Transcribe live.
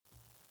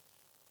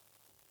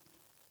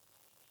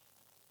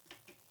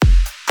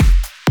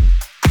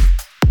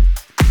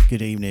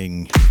good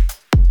evening.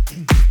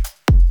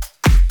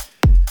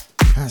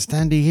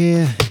 Standy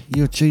here,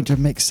 you're tuned to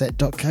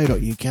mixset.co.uk.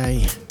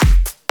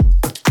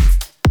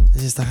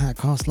 This is the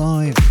Hatcast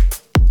Live.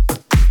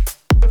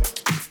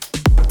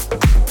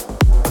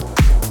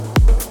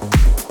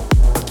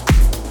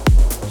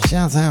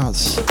 Shout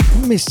outs,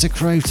 Mr.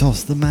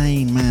 Krotos, the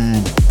main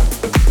man,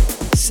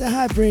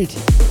 Sabrid,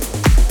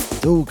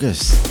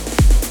 August,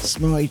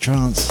 Smarty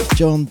Trance,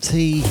 John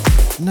T,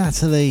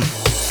 Natalie.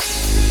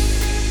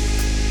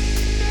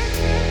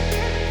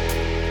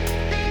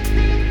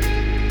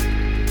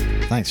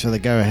 Thanks for the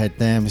go ahead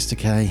there, Mr.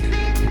 K.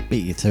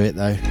 Beat you to it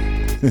though.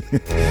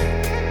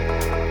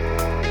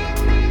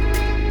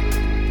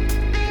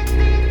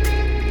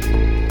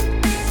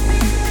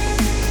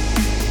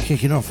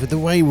 Kicking off with the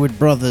Wayward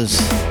brothers.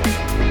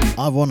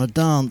 I Wanna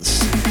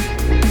Dance.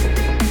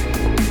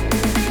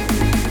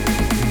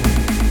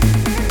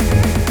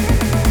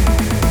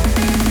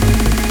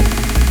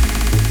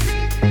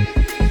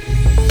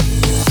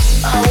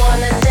 I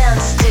wanna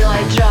dance till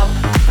I drop.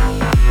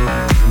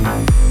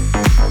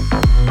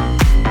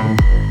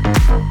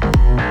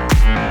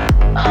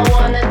 I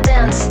wanna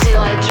dance till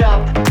I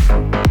drop.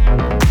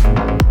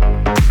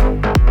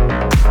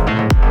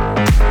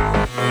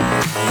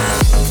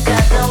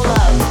 Got no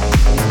love,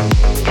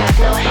 got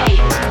no hate.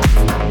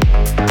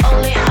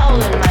 Only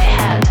hole in my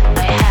head,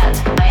 my head,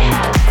 my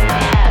head, my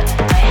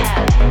head, my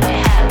head, my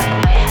head,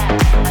 my head,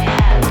 my head, my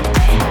head,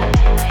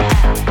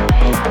 my head,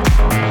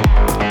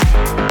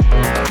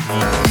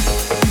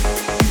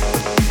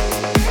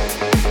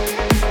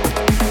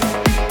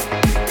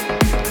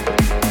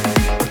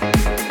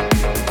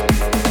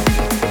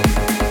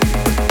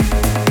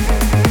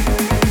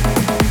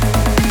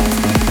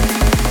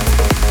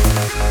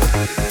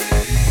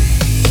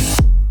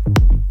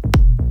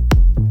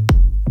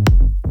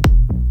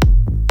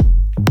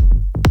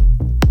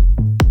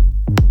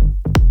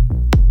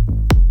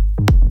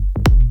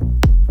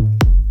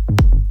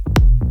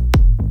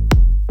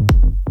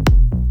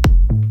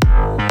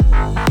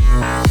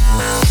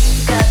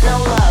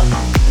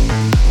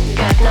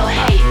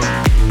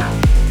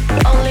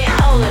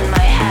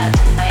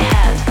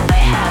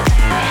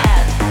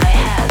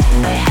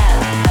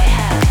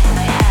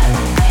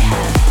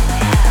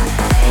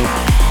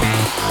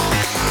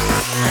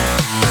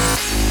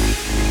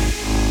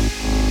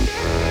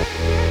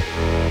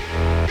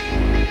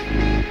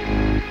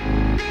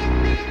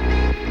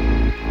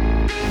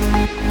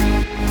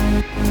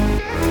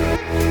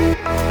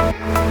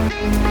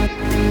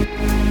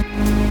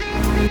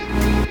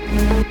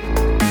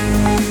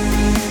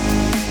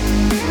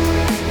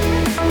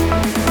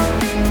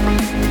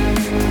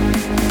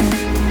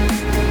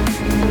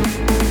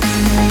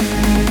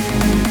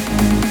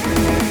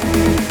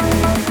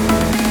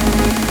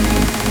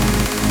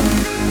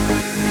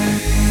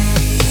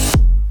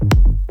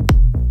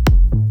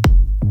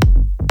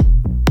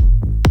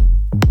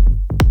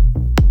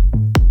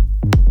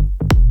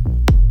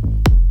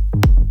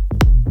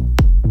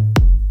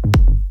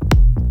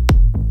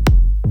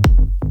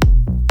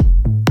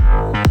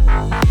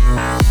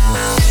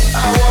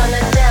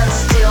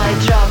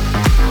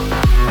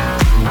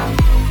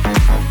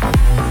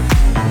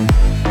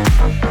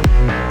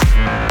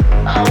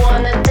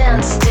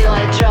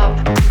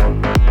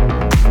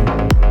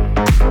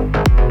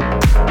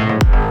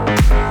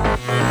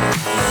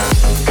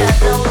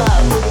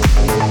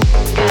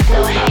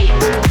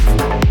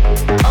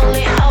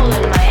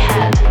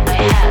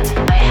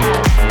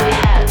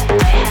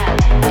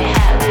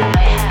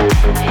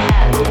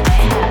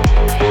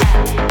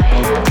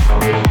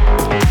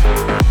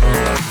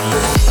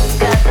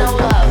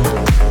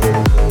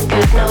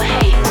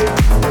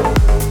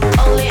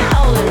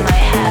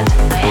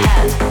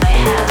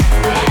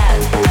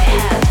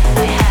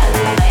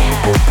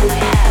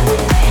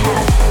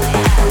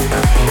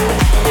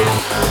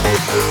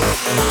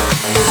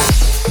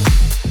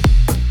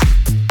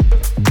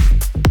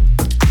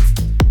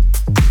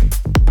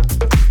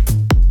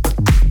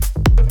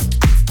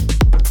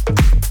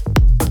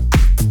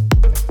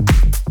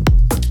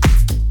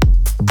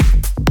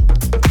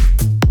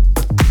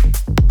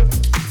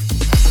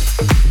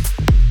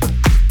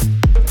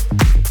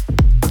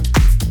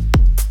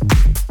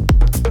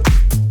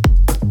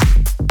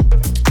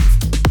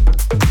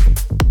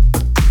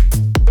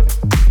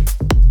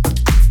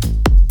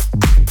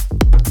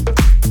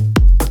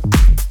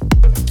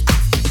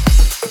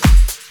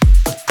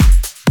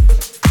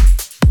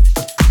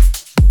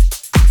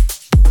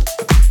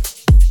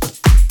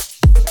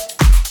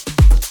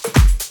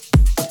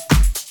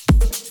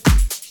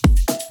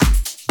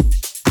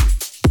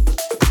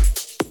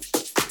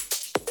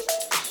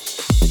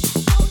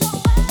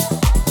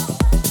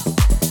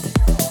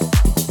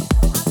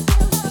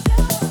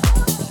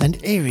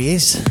 Here he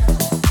is.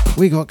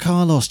 We got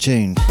Carlos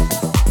tuned.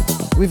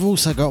 We've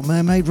also got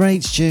Mermaid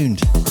Raze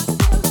tuned.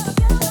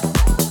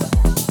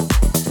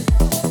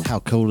 How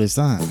cool is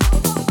that?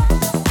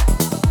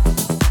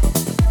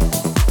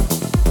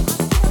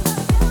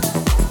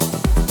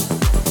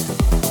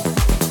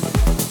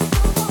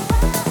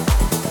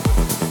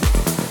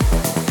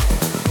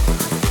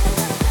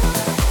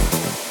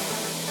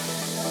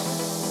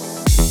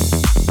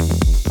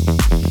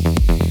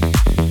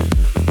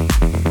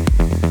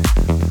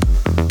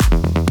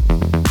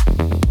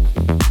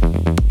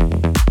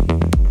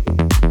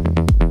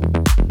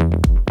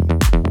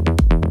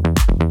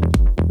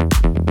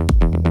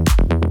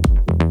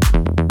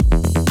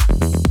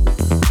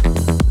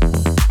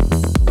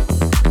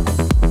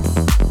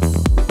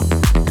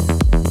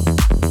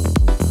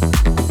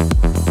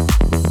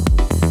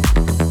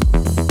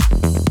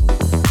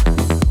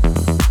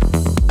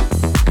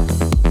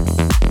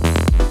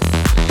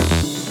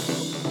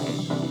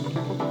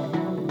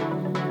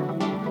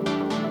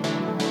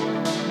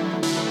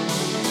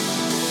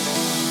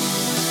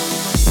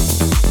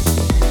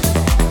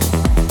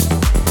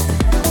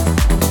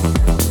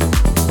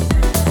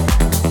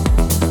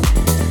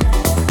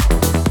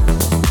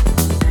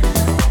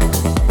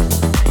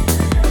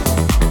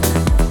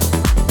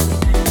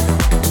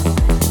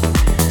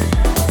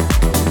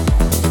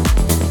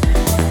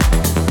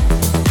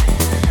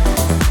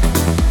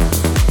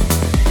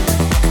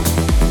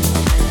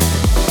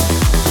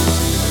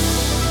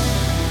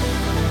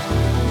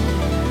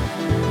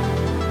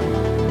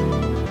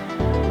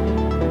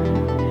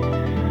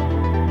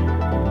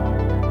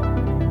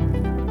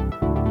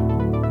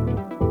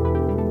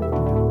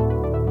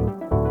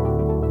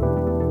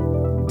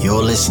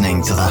 You're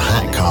listening to the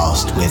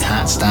Hatcast with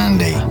Hat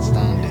Standy.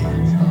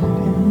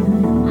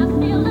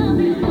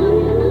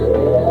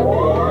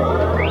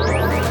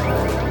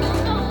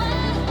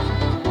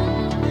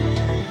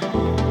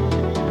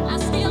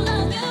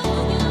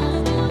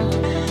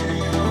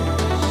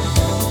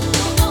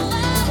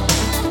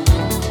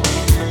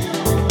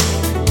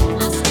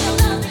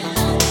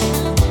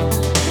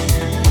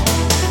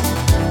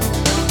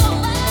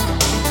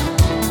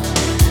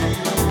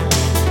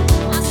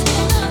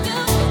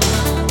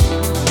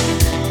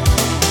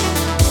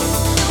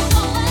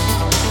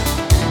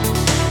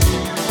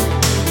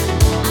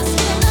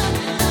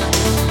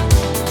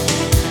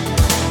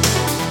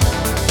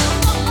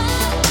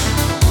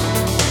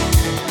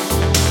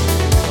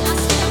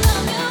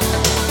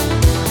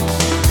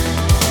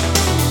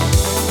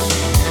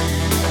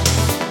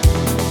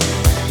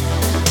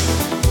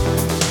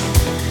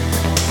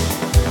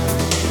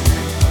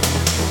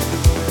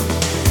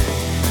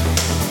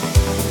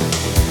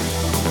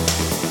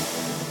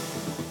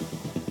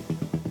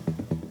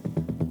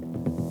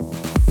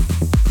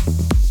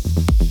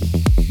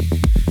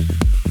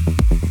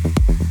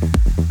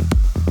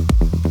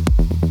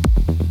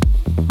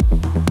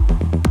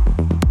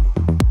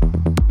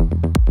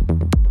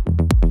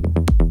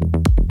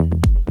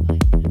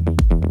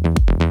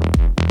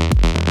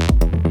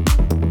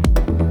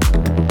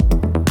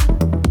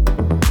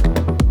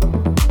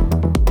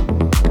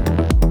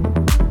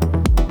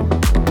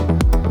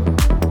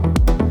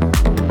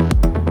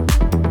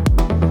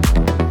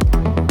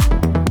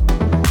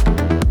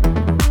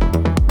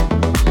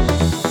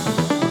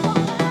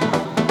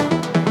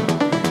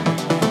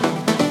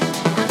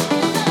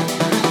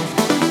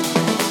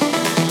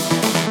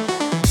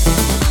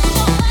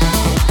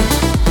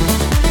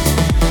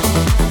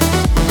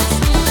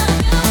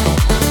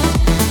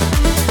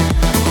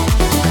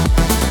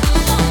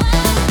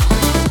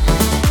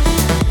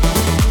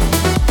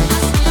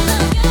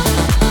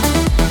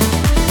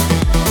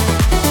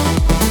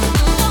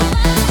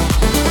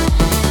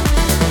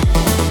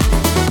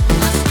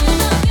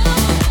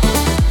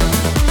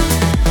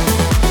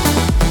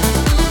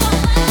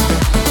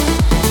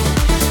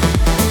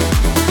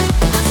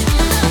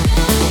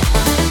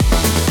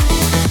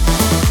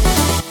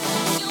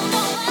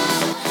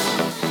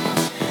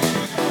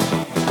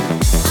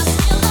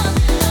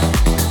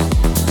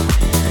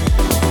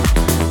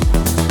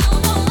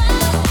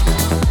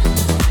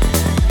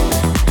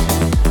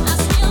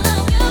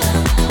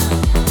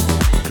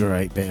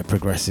 Bit of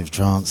progressive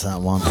trance, that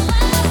one.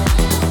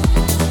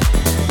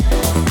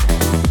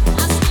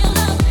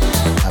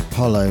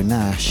 Apollo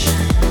Nash,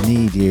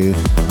 Need You.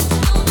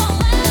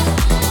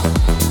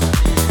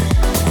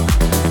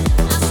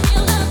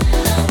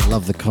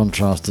 Love the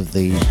contrast of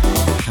the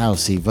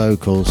housey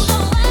vocals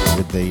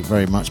with the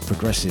very much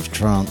progressive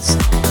trance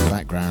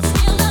background.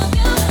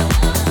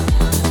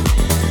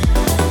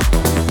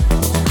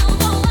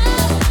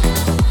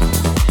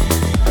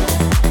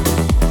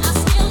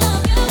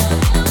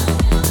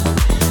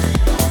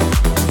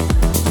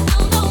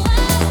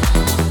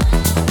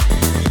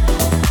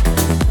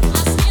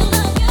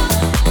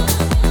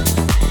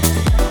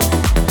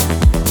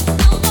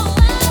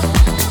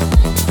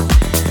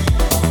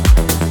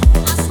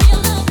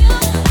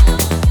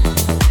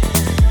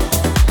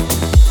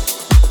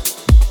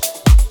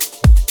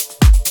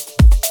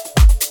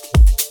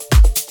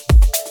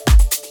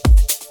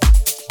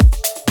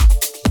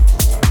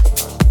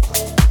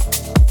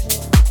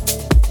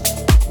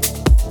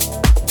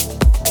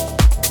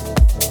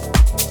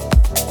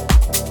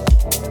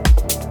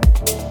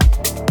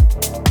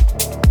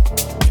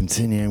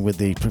 With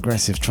the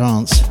progressive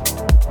trance.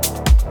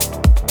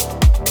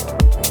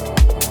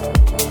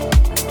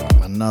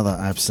 Another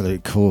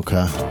absolute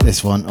corker,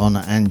 this one on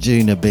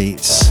Anjuna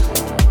Beats.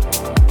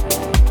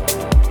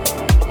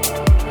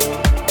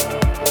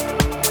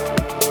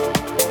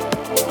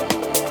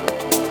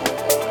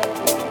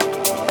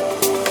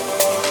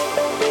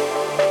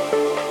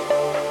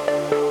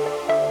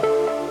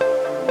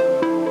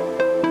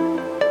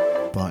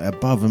 By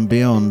Above and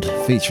Beyond,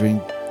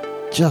 featuring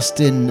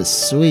Justine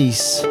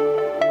Suiss.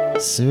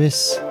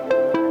 Suiss.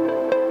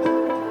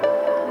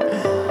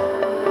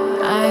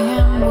 I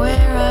am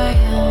where I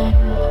am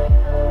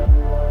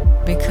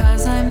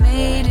because I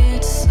made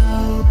it so.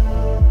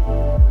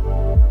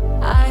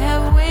 I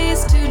have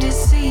ways to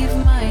deceive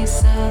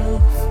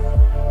myself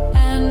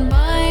and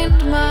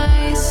bind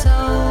my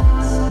soul.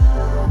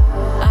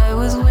 I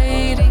was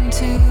waiting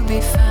to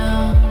be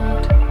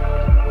found,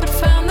 but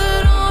found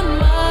that on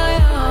my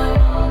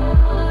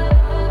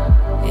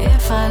own.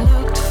 If I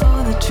looked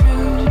for the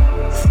truth,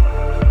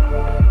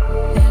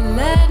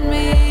 let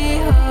me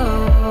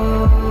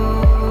home.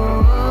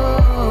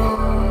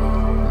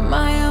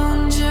 My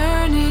own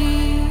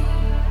journey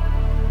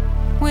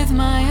with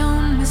my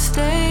own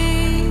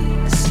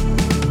mistakes.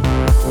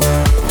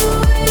 The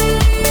way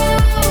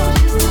out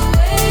is the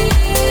way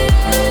in.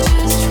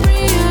 Just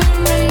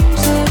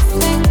rearrange the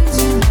things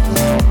you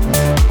know.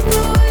 The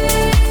way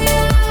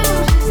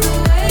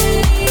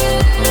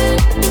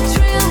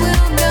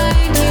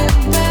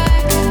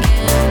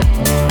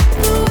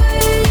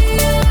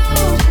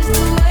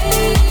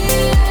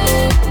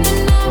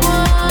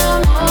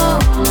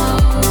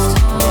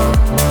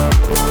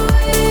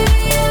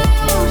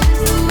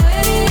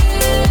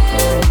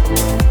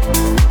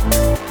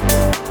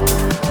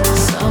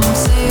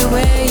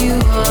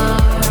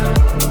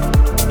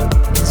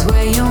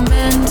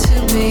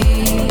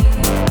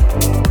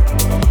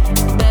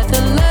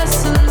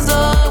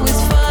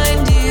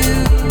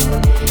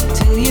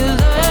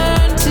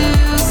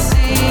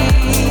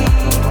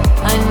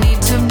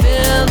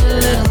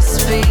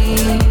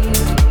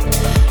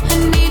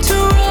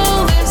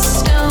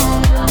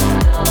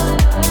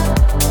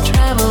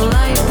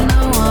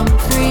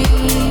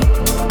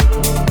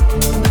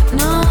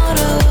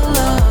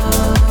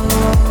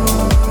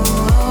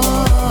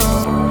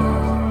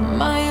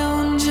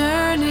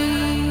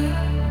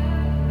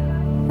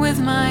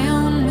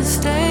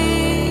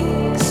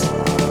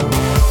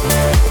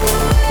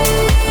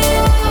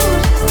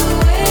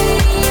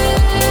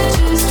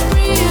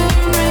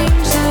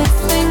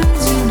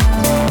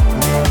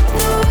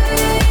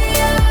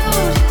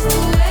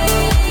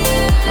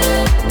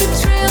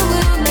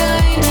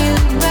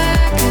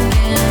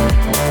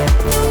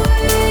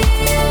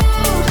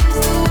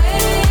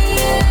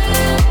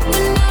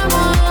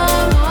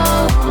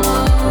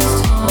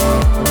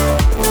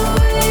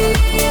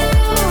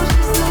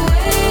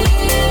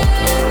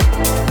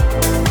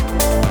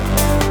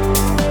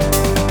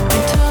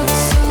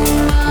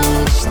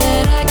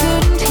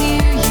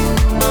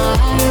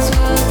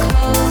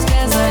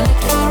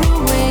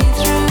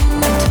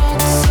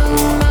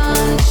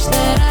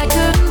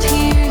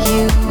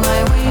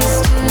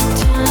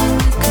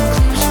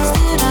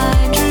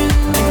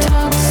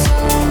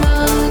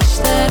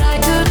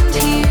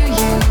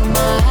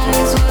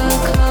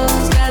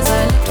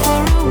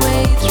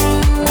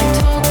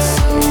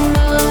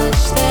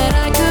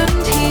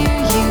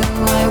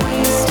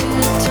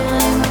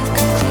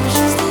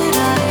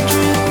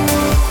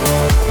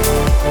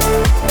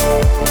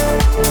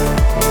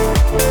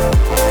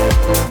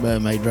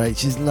Mermaid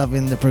Rach is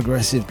loving the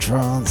progressive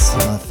trance,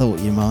 and I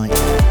thought you might.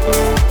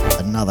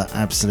 Another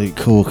absolute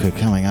corker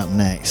coming up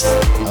next.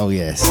 Oh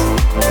yes.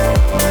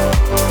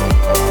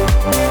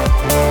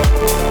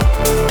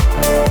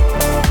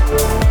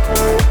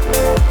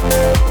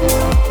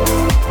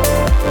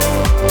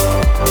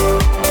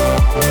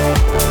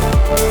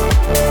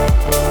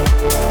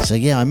 So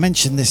yeah, I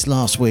mentioned this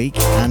last week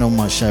and on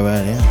my show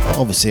earlier.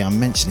 Obviously I'm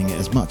mentioning it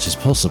as much as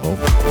possible.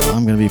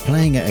 I'm going to be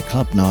playing at a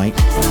club night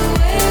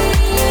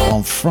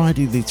on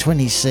Friday the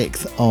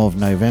 26th of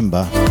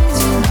November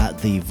at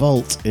the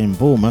Vault in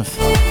Bournemouth.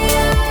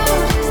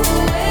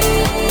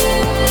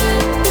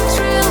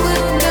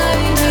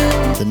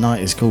 The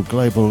night is called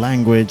Global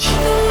Language,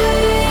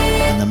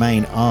 and the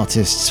main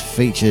artists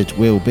featured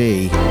will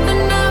be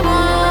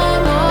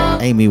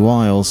Amy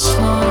Wiles,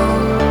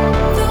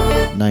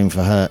 known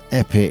for her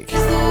epic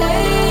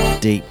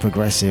deep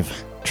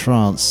progressive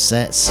trance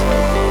sets,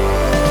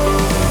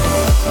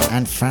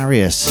 and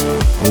Farius,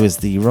 who is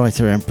the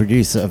writer and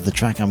producer of the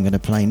track I'm going to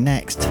play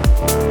next.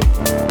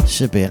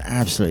 Should be an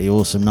absolutely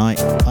awesome night.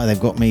 They've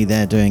got me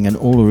there doing an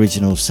all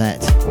original set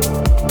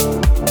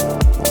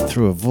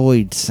through a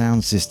Void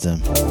sound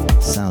system.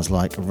 Sounds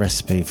like a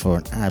recipe for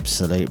an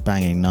absolute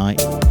banging night.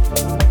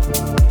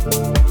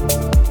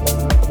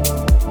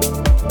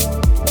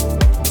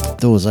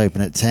 Doors open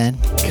at 10.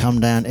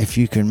 Come down if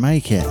you can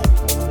make it.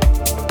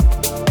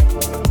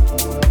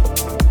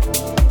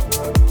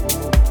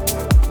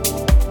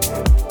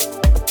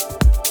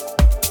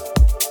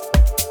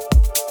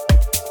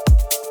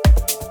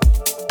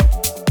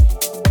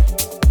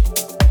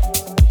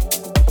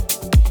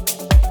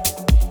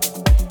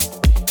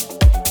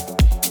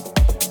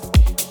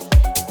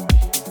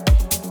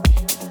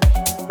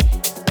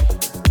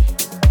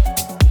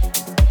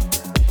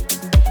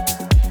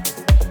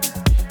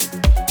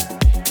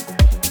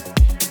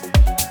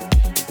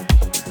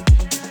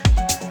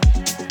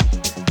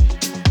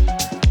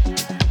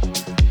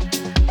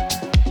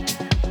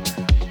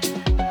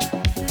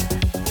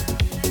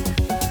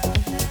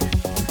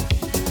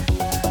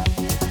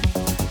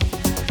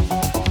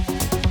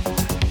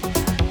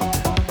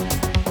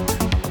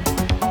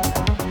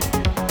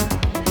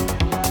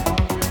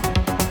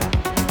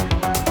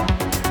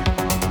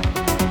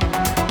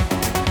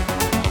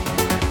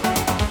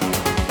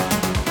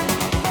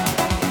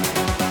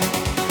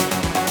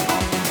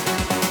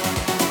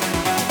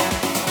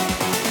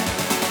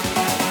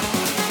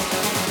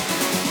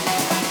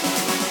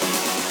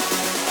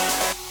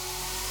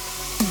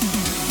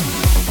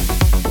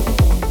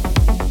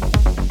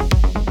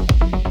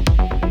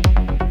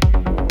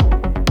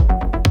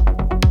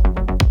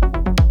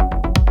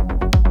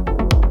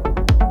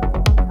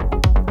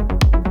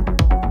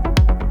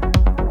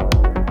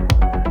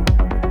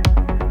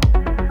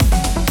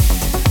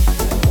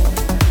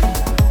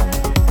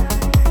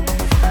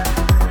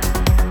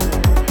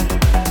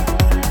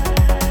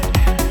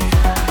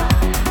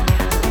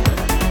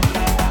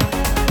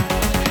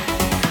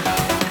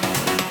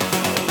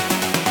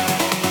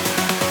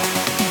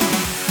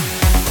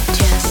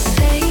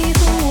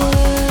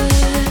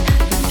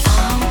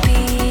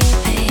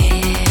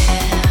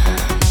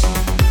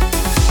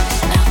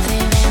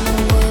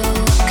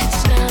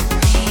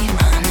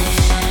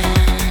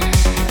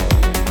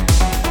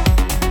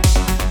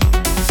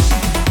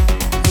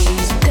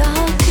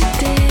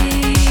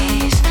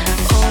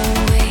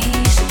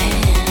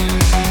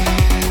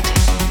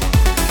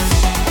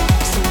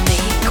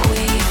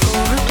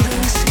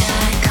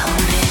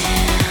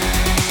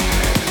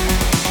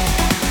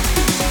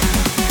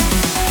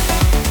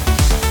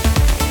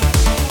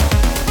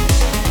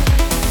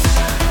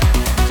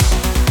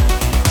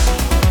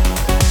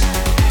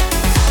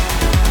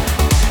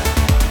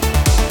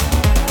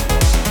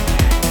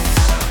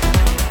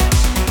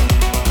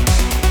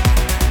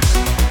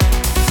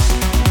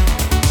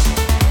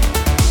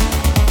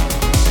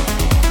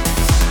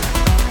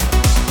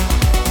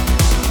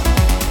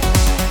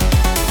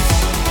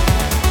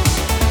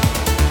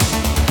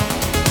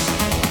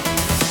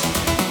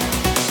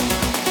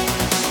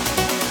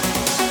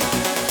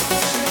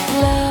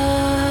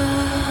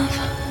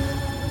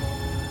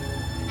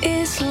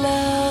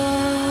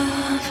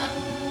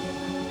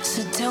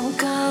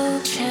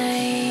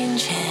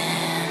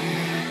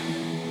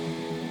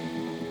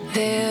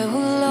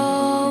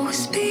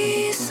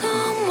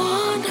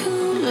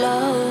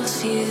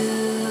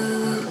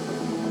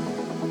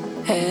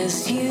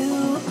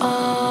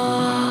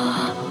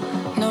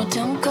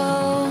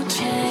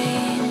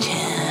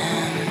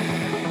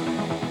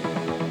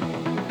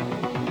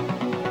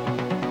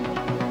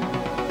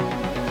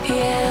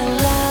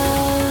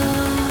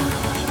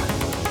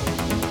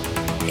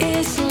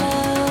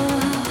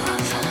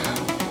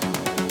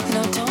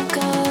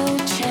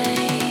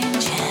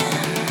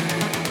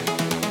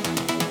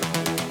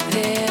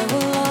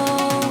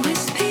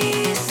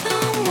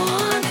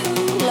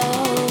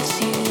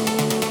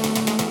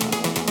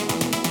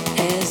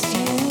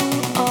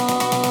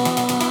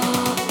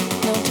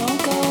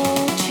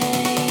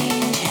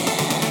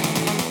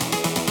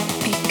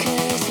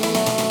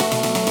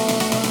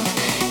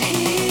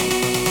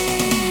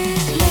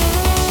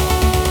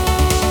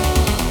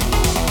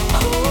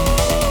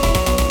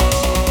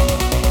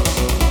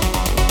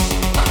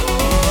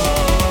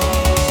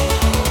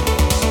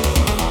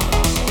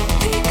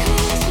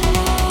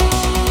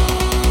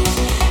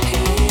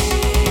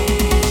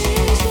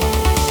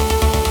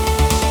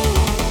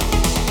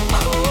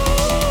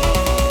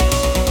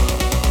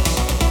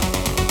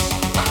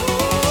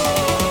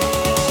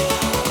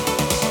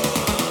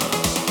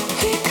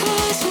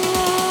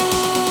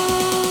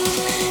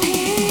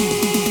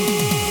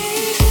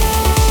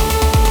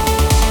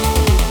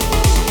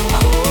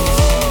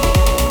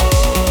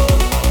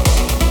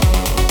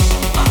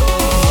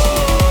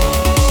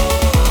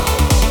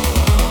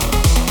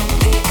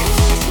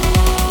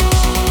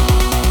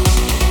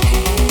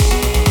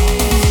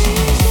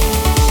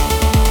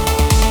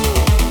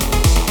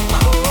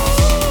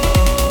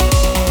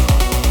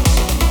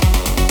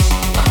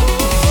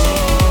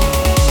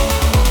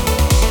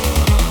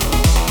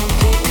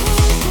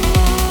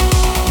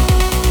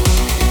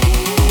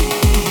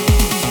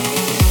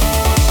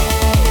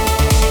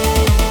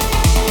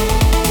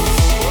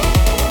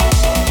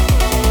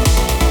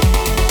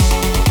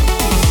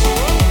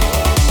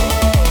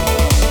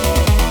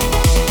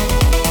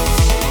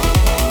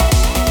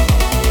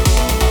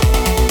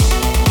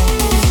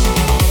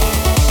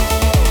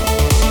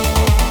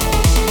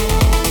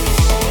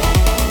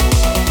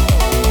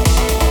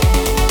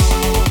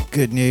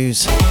 good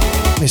news.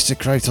 Mr.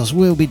 Kratos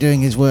will be doing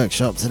his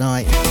workshop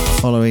tonight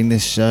following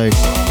this show.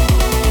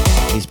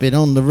 He's been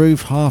on the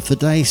roof half the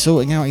day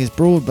sorting out his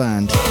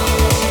broadband.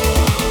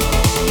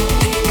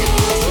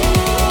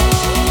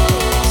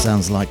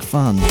 Sounds like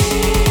fun.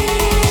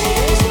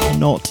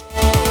 Not.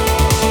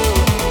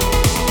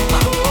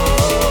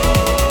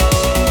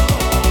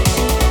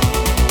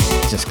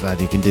 Just glad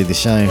you can do the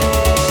show.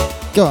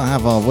 Gotta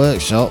have our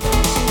workshop.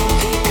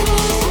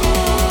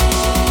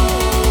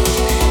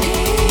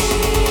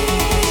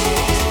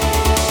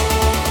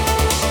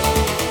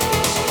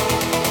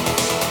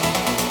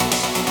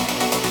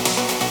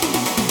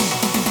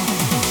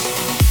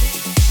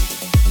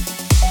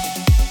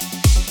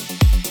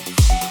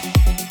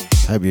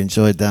 Hope you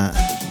enjoyed that.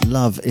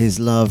 Love is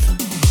Love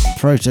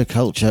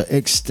Protoculture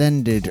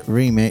Extended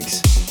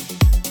Remix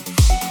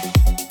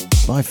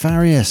by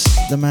Farius,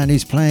 the man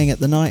who's playing at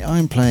the night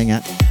I'm playing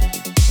at.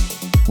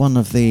 One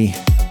of the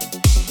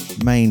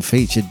main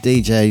featured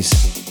DJs,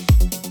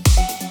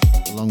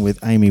 along with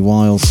Amy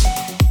Wiles.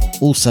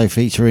 Also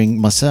featuring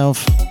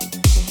myself,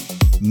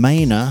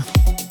 Maina,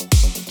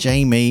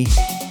 Jamie,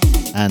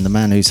 and the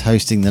man who's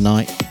hosting the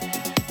night,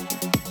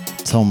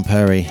 Tom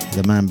Perry,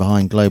 the man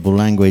behind Global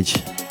Language.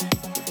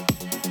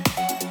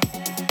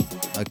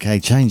 Okay,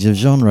 change of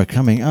genre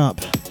coming up.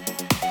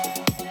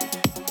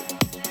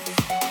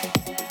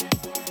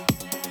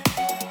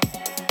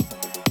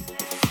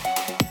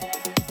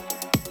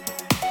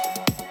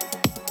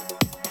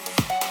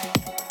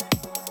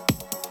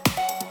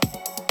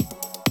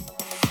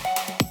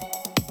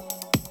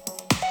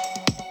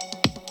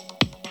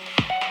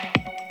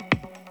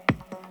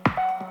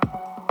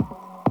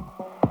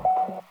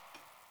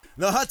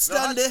 No hot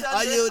standy,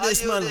 are you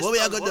this man? What we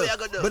are gonna do?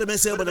 But I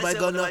say, but my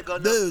gun,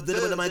 do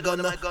the my gun,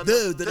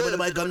 do the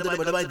my gun, do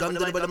my gun,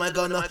 do my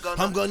gun.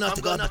 I'm gonna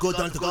to go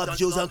down to God,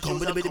 shoes and come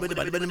with the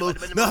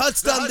move. No hot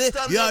standy,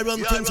 you are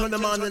run things from the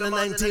man in the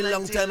 19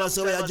 long time,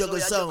 so we are juggle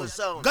sound.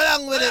 Go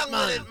along with it,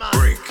 man.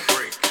 Break.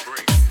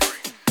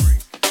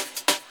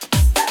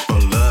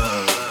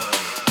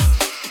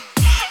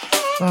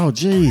 Oh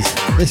geez,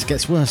 this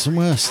gets worse and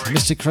worse.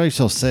 Mr.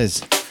 Kratos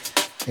says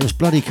it was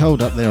bloody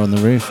cold up there on the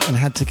roof and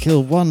had to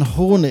kill one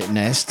hornet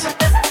nest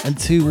and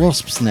 2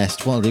 wasps'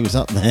 nests while he was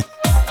up there.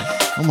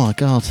 Oh my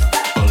god.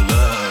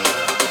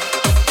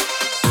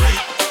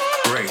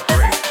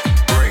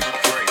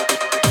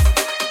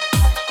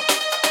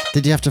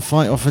 Did you have to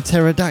fight off a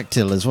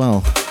pterodactyl as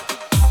well?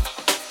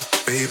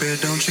 Baby,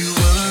 don't you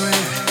worry,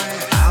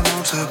 I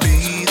want to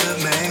be the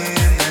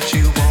man that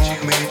you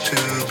want me to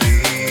be.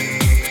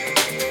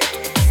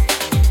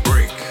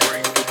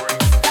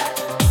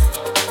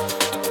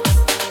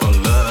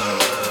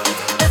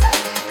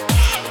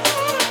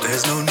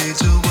 There's no need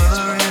to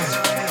worry,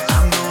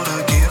 I'm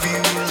gonna give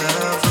you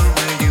love the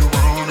way you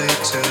want it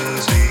to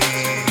be.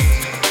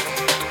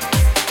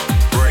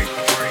 Break.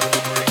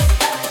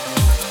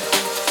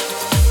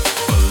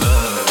 For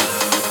love.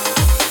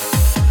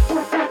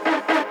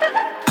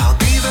 I'll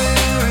be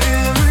there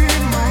every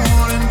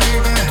morning, baby.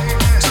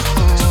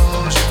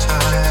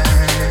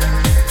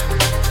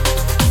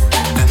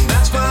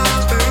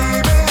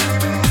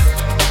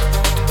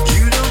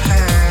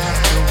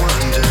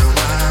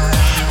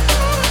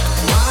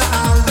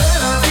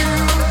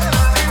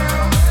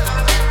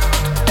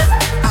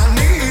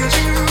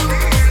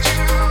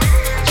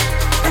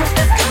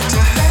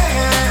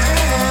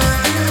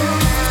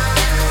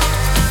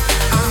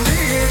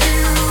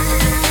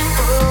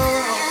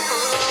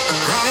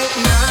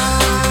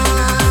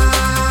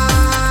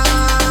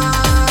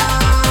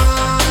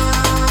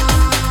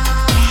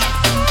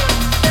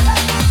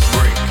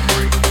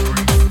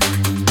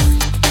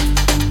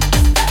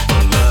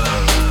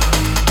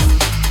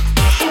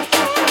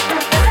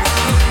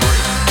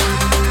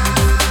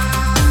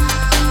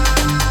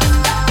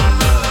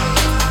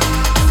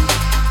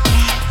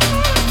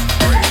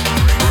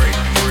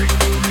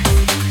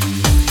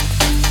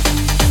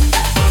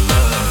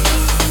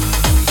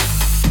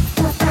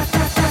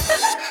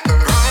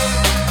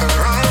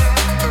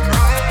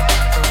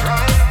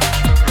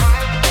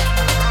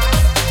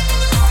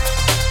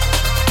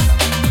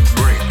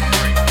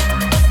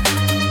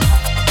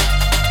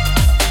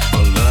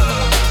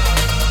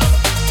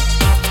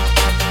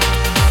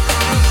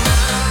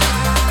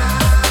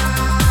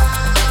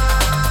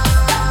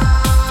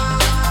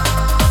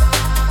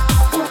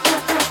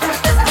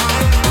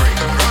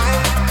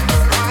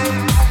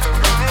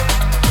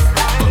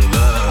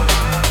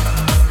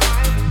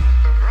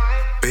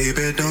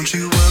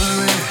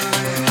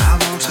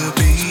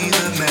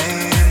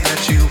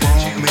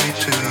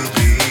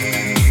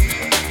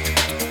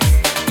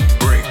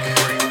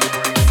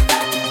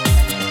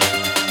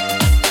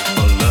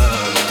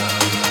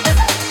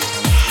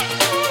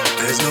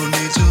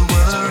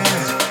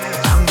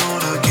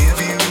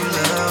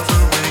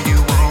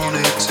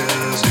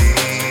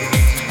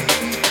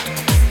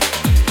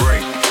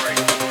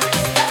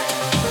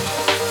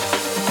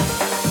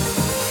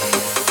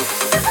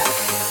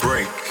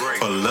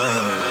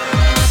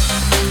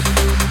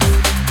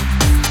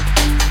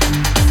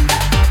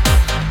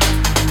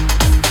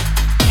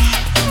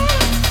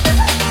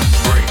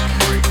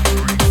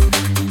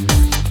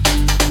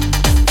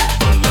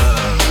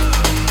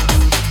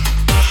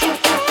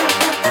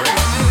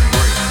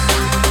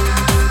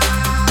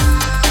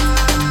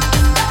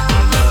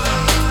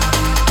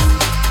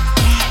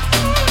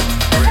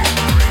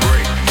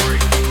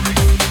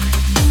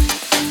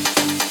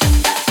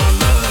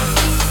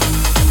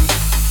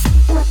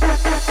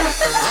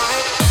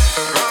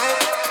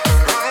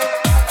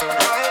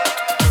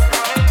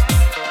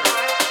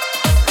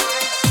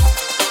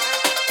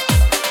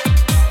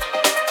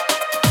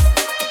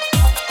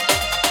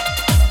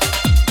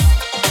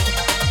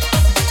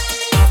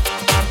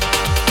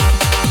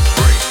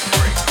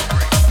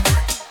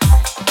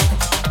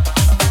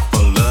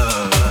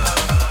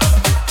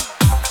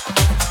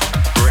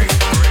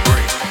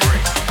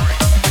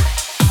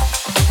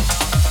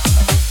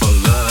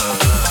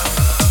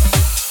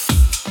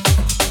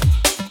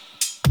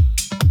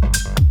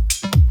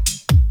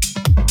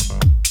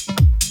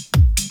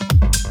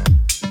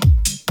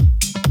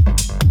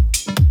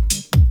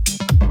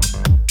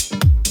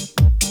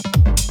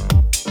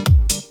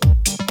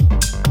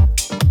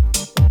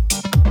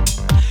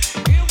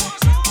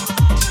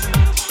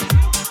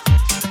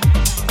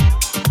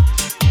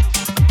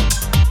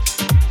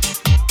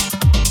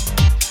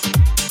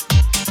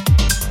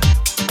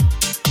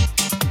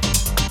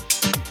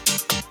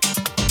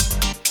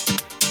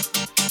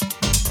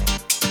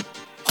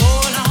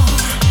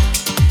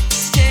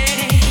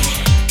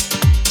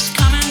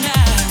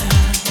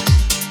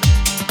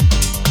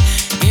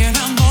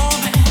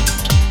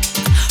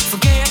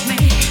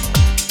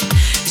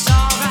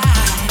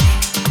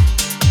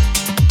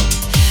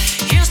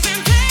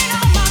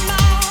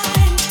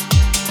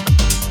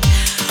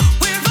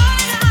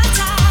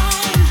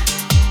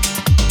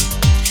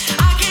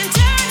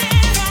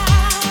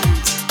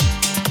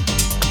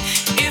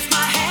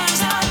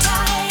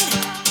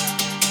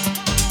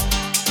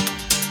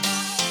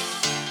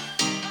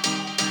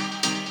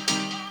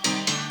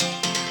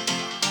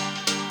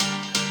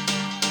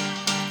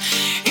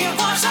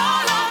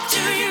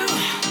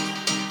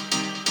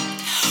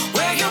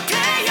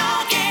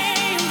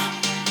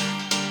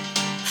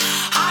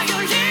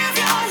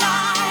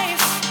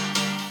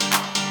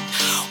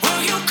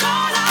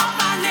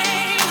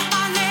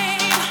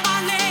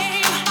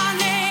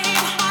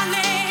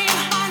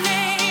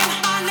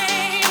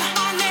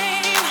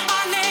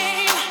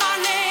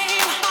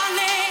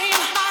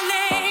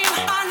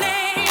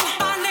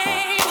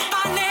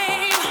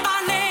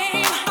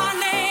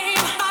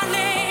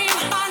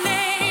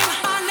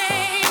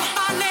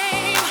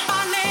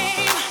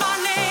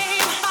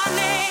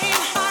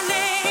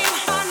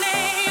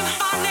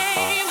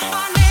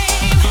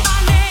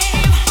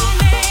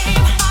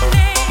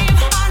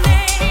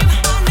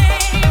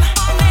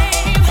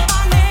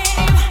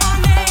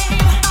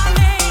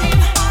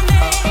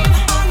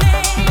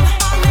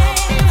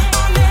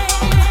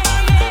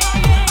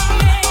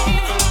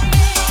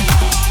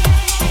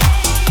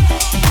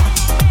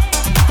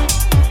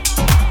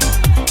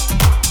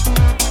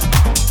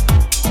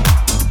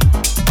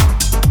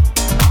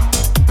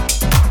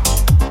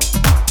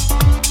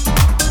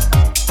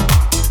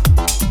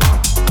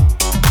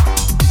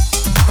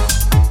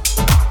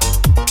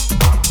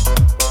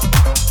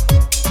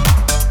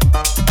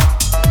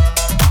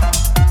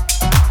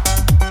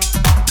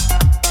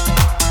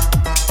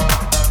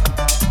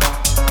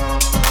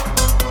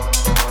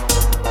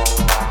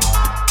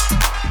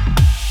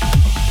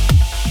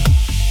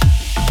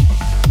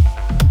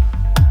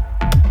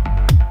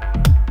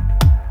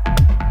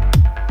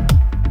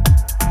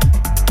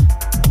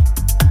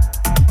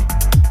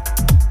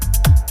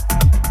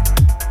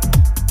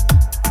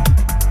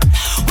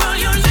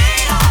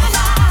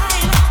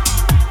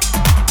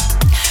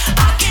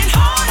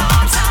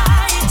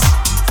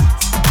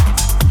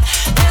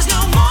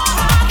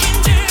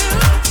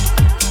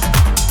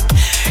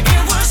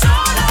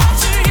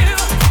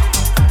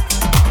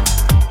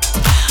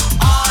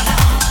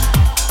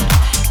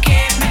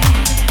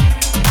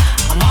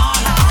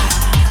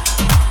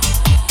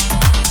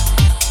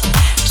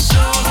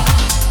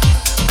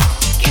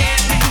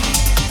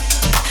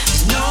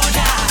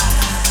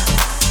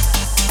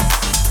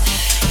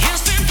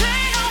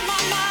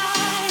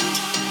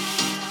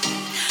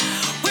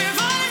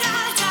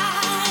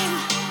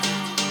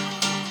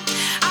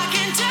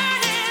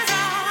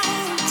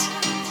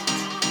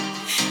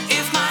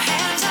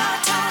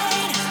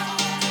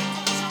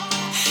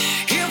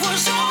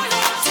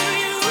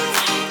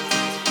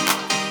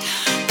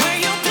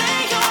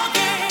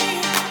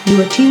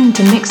 are tuned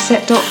to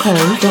mixset.co.uk.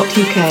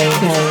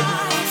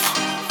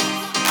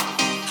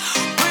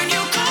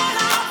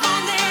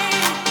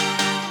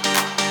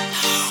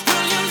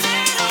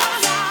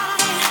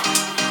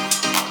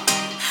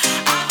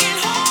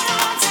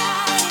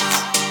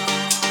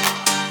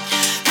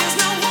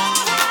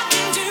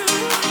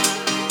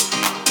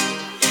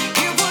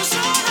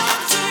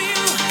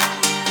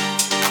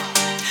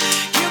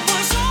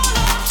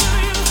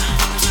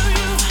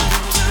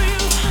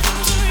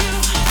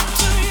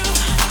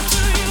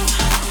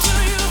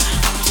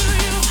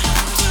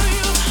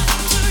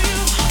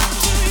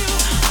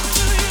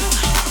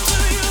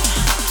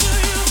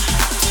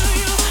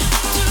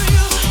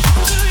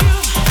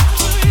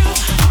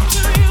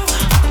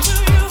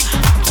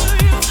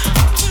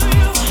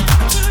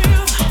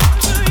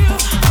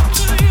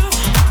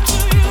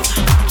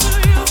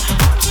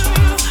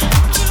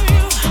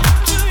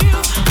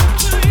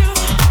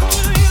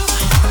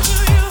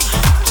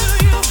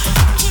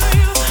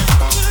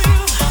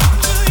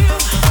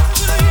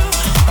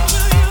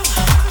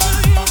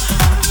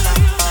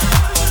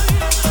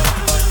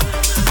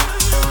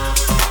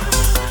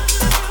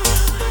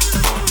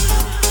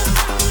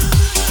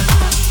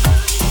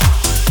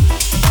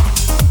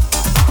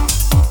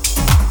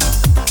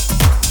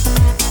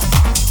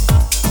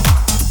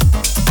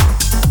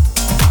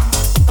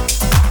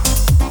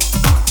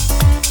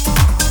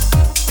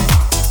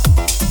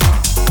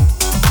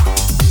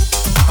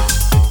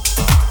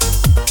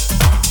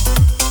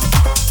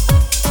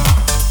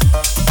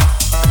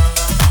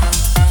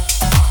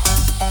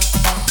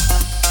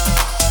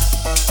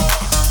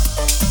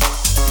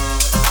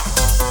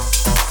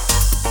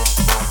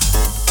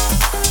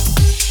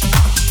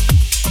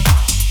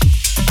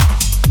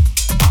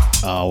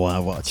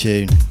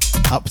 Tune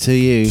Up To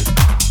You,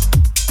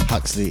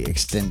 Huxley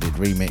extended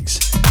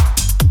remix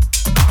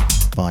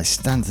by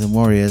Stanton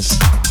Warriors,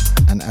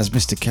 and as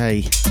Mr.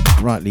 K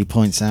rightly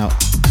points out,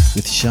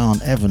 with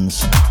Sian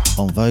Evans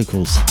on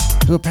vocals,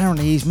 who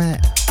apparently he's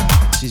met.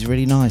 She's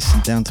really nice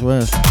and down to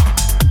earth.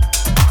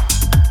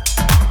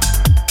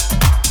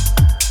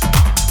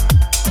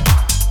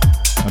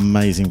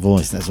 Amazing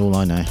voice, that's all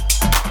I know.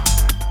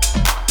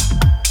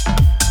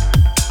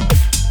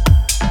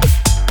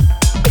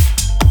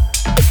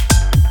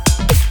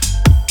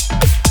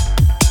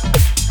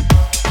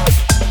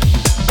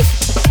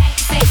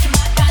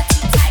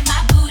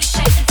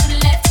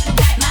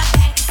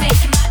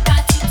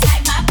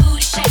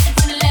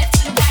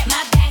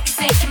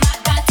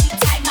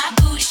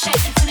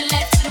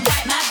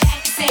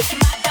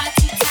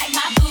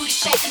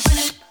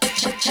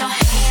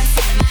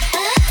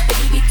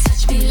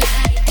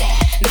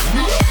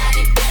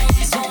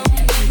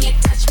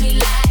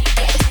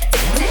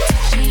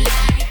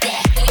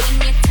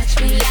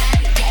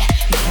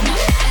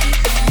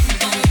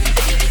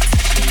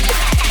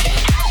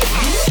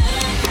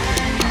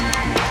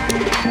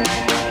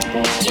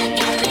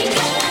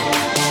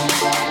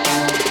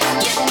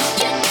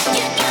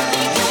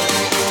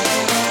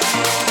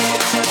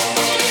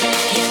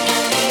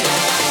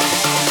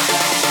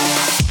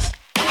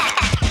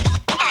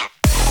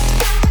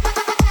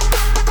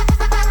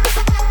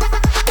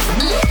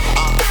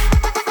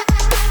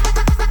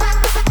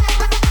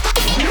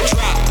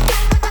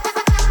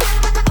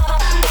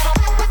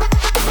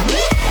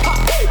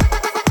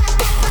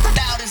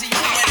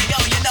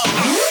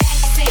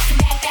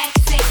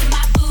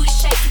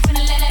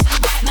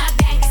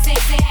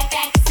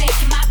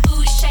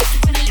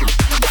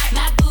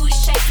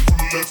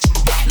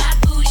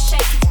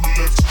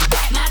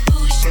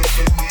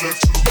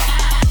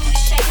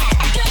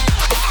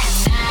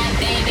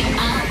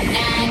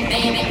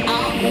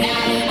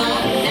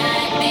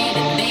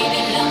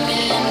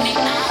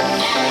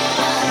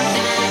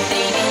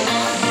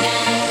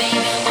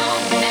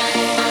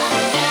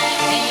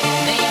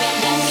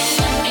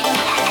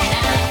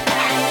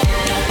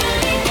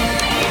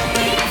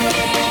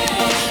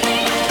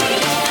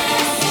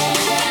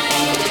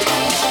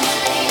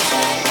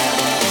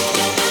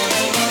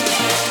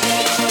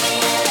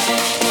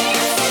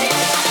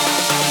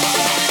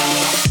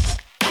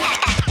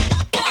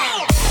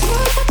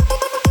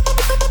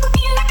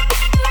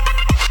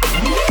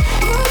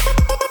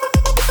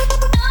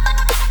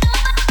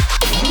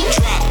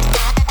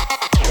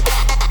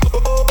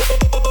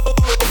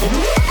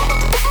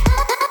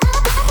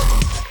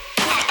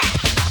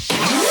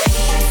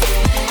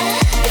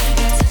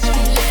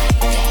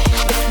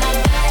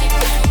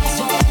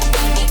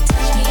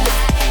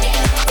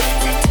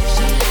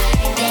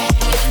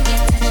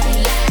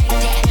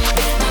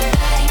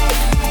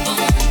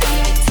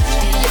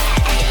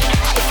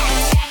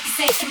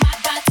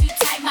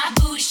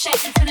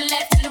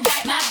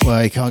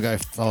 Well, you can't go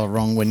far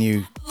wrong when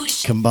you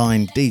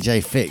combine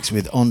DJ Fixx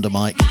with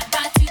Ondamike,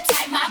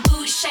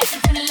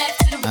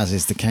 as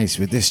is the case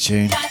with this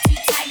tune.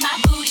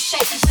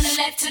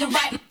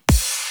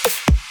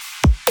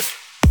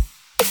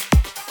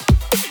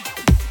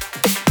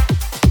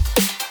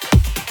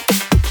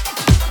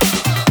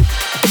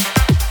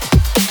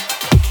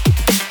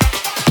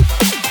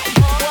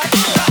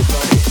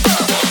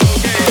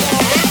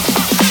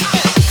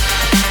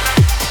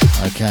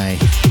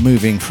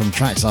 moving from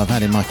tracks I've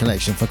had in my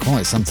collection for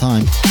quite some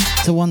time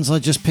to ones I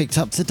just picked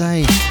up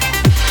today.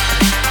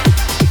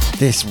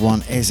 This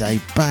one is a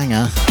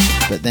banger,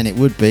 but then it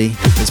would be.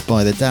 It's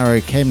by the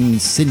Darrow Chem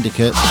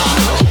Syndicate,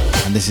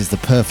 and this is the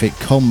perfect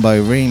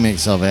Kombo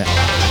remix of it.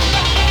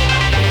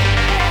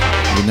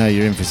 You know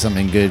you're in for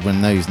something good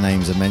when those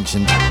names are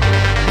mentioned.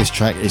 This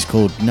track is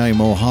called No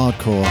More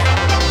Hardcore.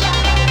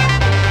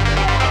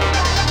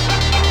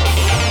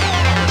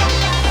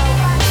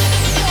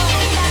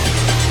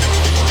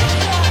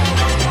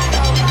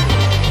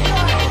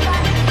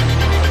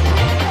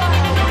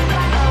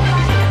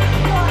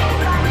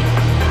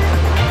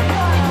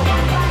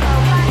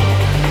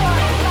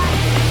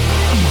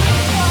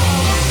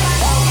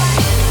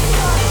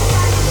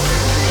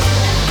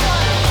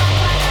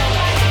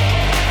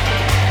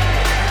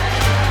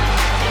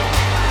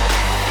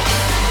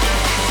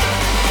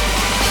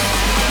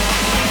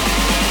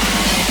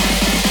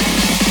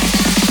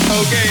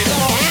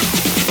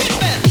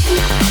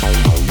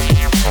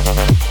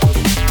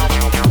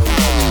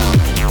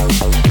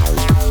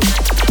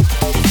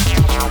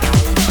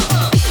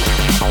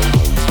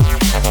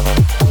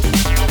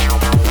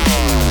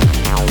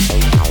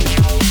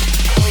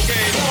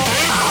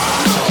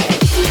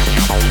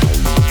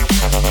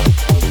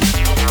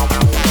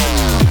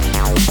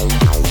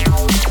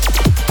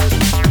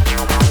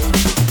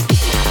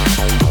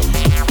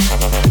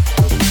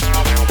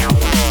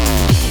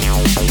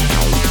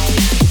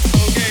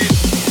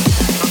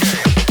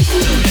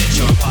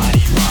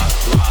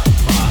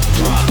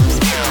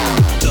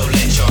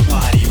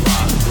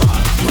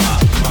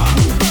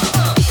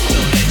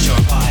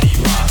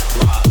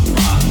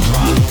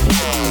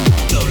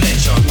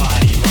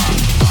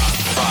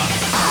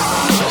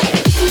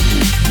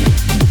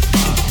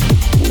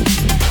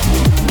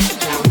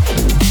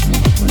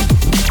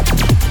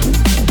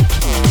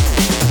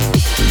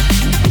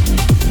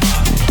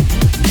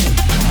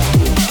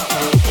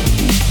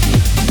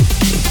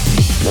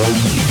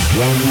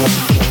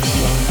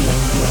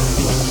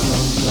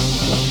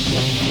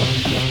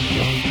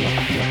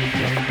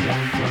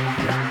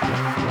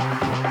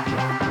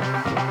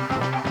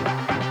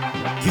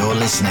 You're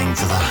listening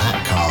to the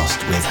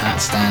Hatcast with Hat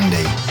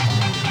Standy.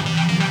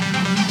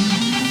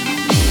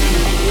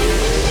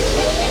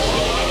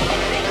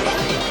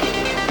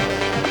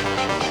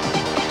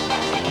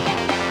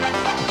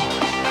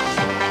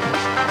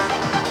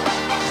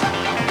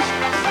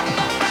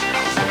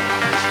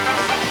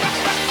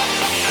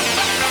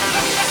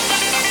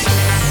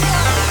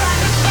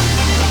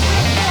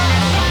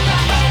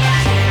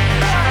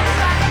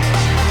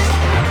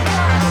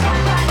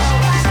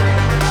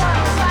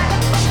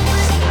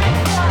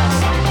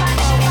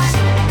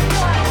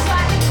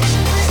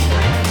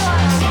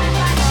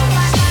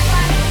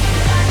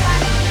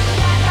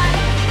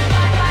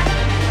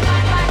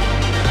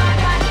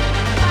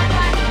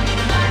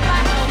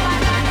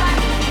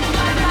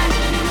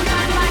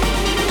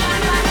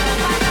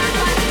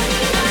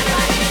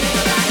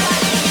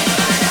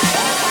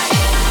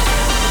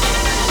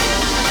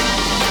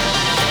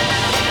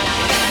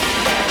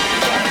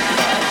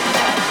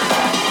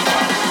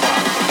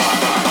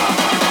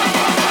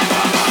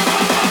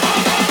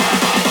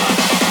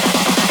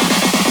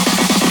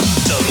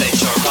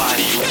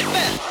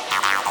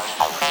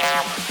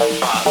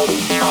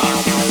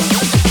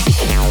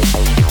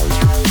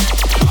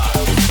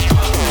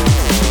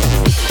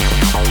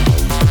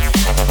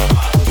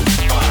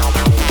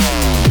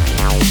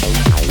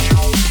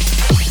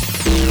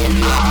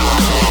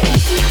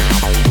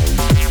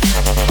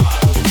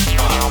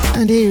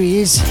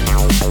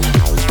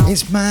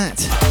 It's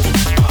Matt.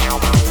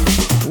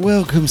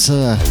 Welcome,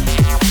 sir.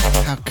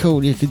 How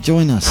cool you could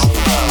join us. I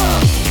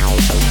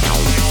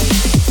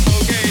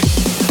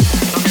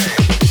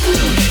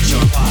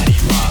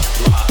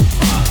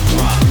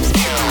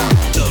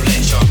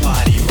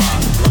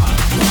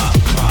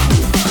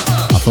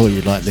thought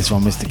you'd like this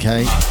one, Mr.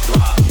 K.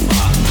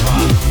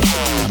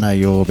 I know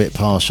you're a bit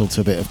partial to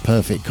a bit of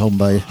perfect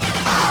combo.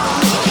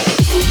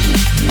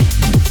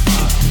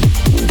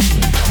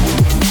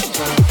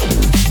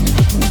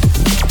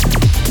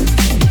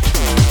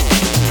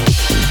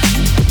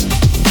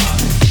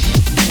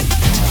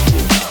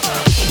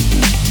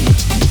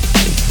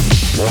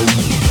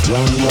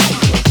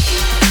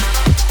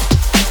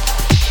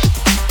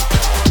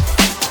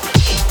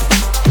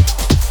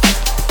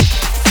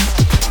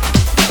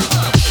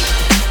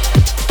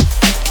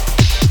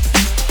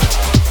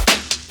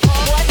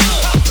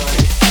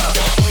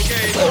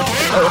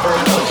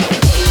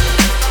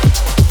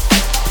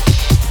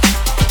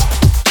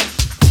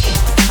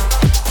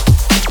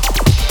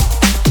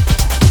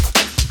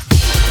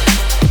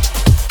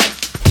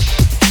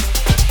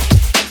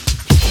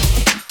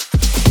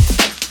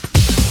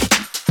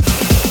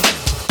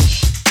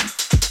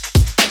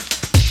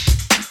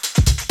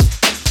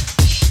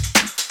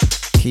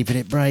 Keeping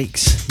it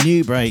breaks,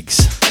 new breaks.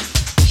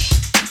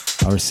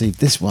 I received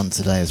this one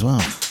today as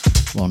well.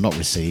 Well, not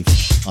received,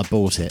 I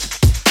bought it.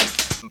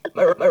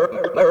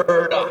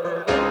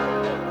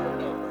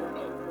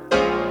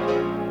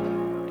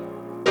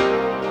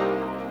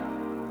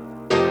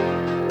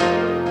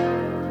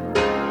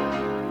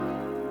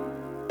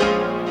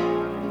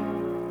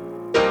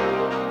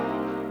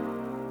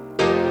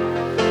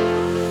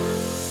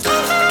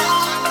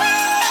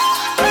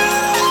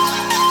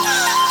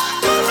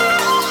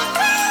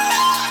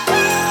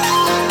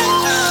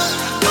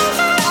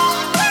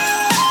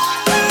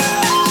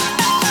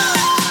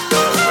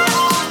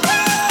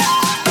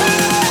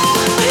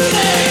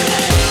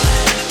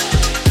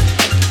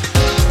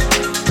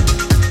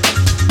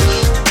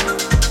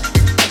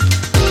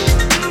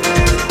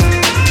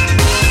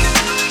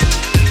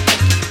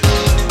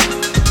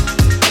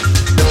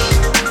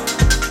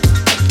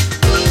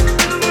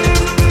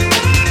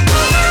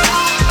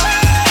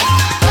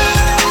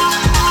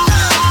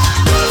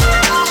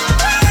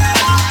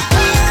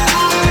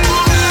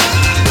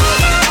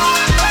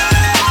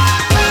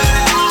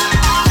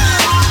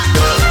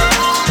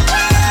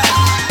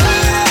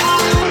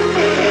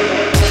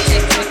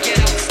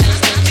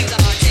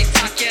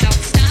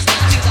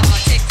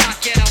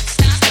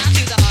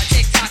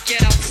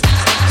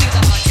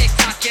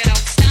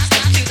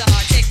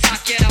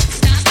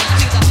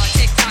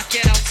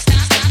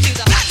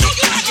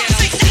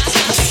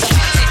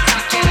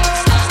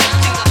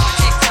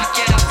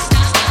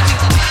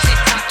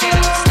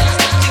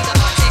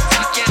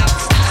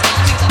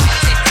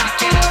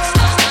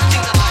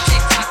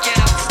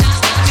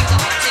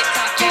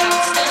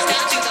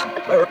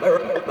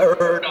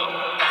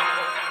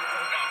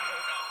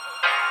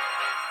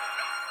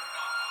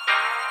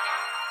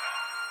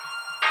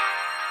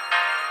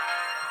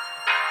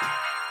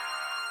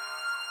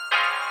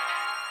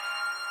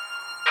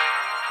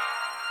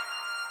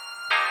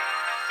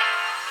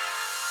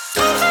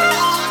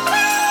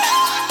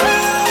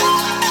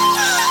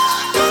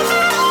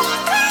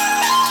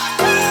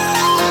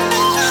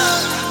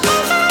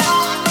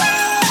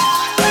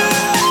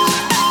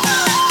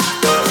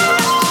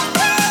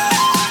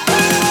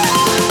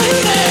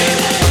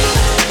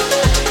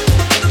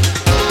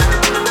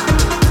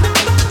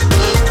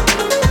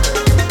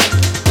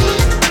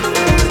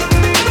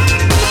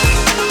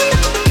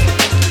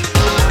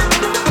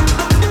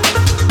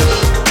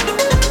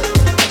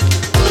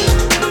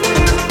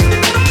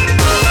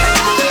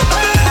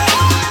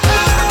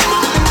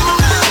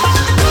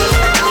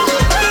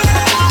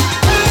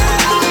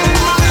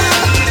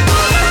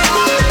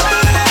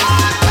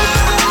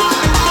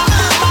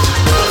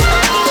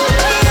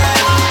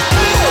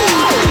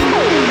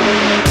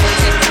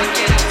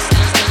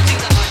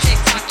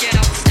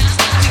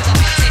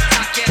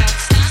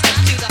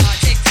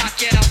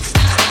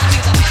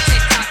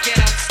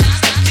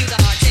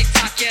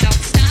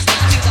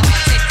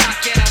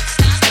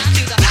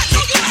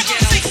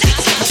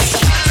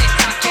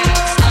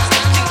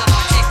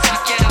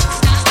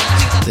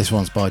 This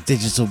one's by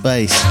Digital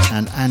Bass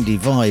and Andy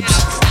Vibes.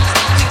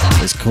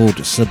 It's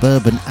called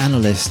Suburban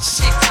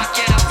Analysts.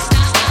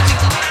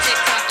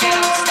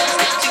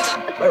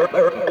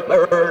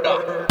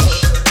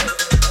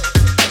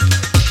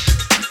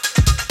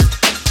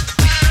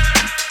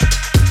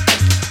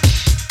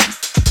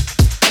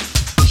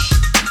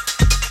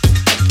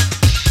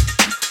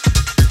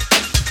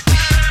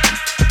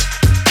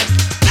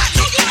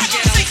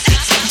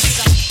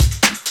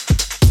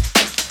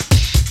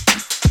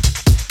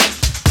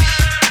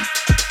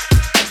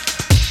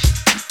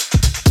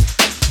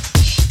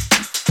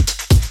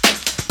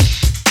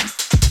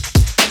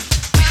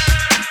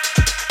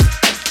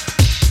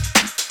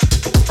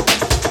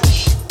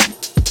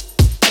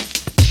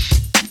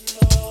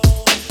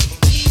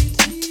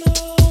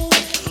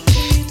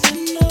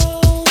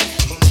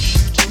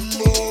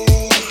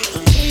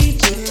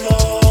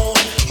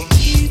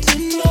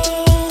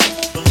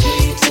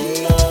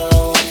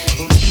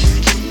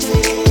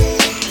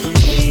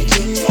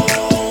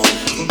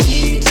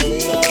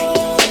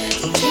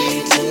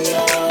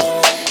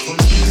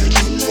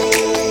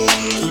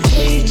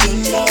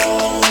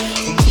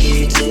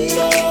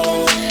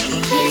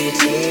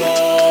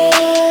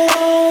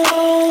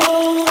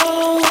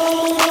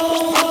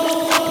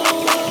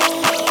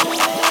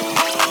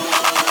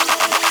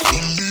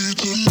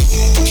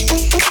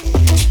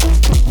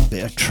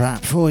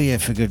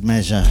 For good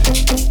measure.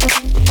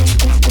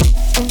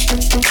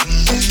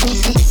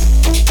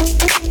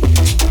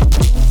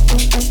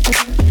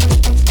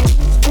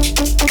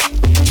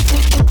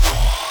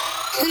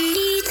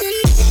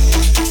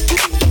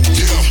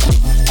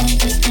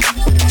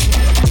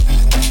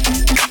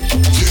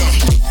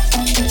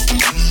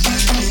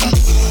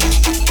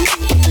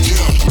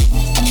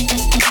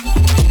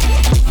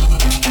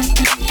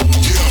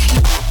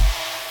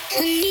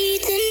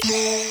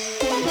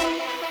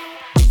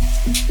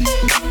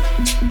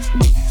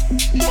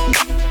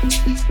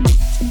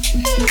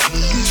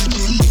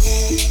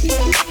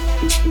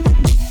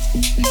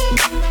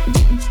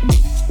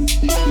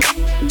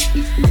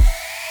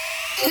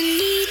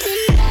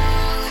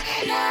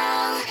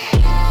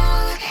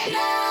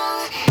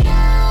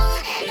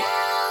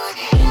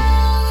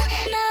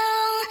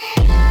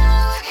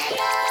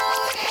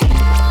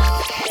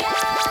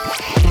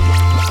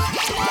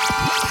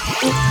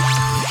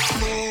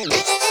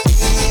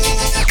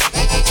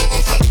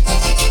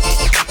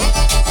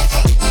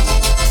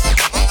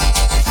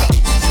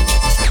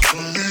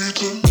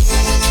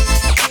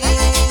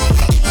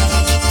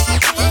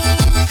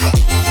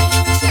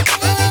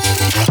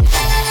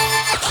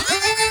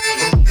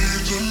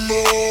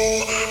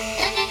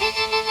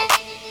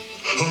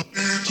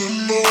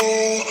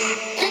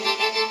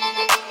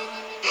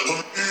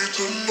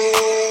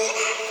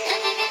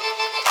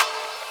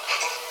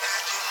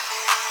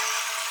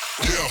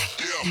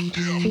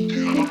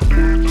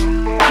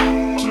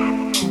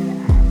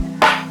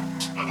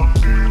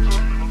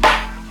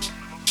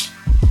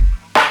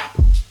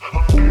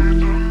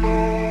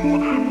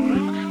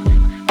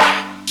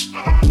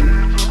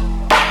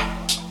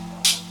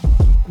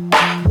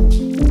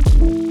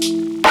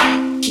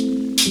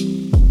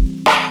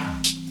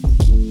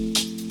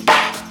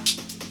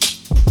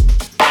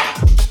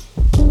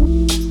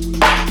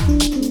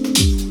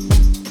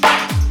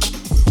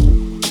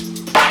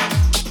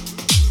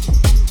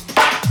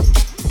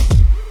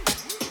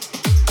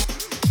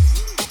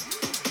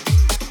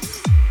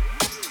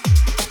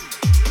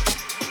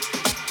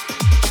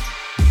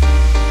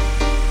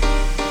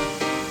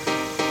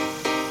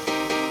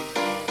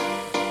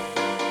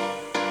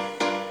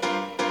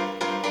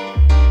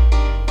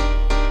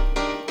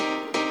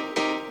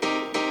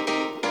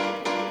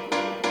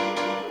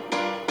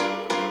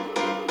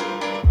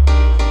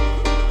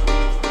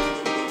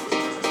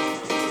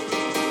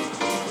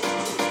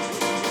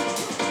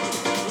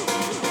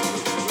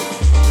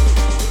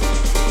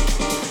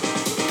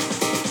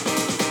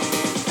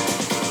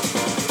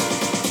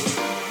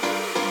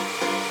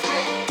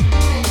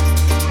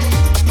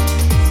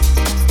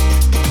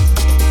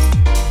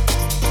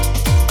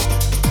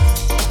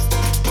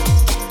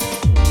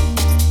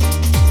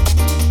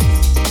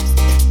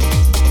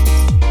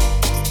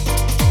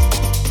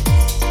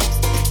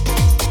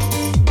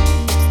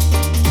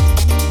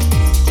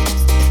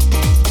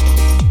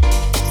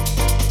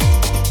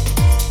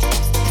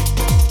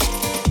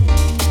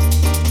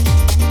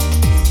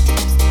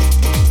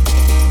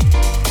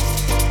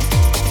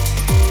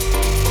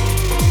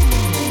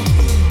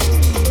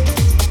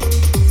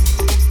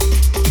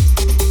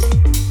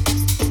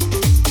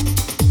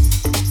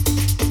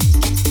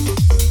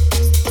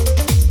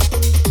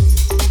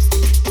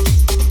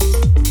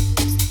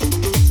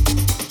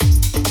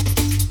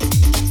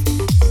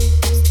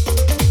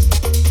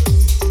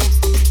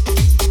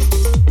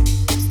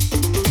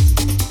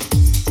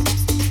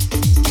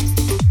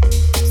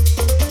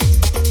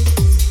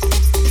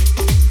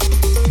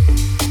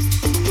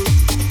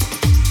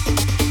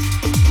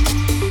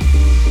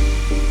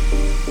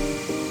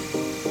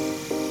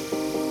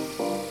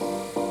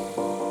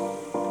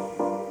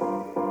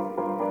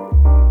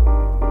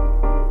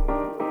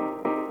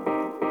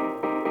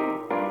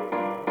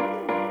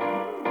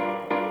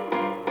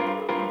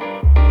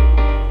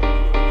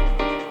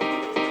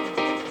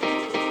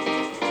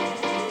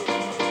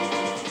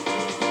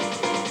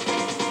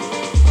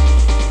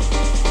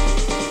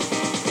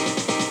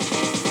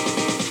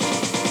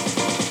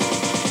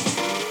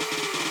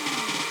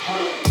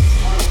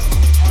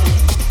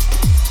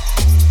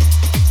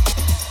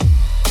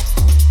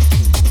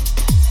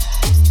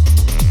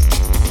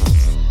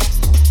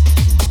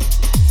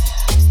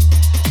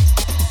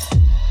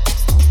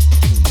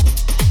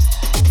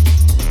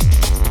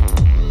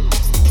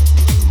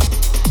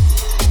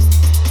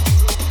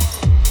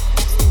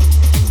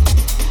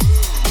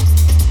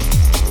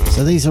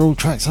 these are all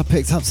tracks I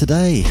picked up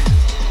today.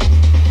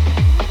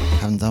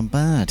 Haven't done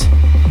bad.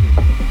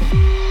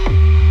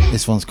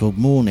 This one's called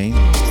Morning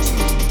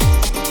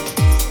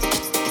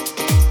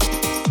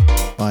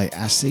by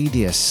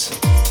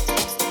ACEDIAS.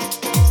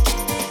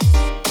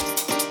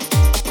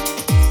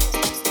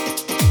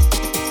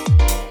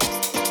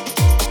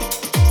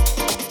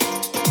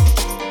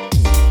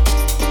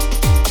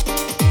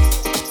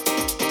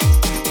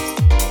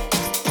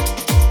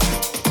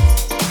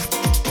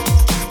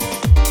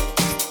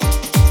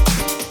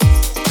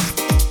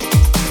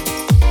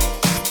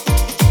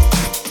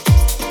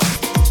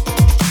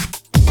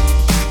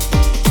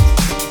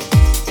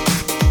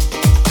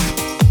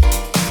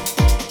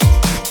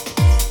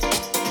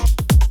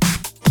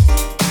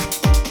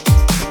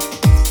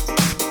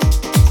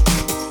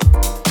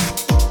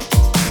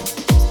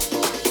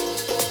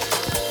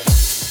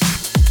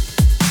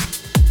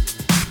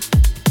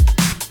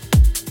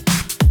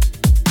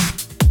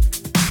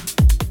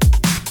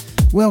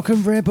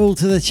 Welcome Rebel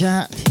to the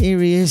chat. Here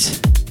he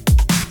is.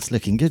 It's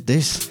looking good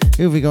this.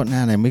 Who have we got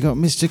now then? We got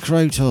Mr.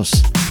 Krotos,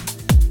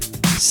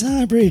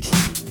 Sabrid,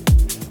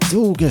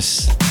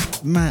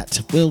 Dorgus,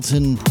 Matt,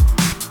 Wilton,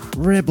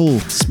 Rebel,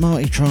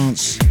 Smarty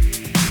Trance.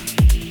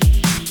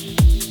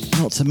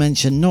 Not to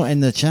mention, not in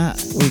the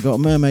chat, we've got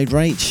Mermaid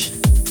Rach,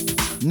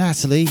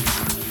 Natalie,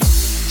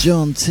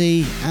 John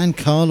T and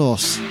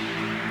Carlos.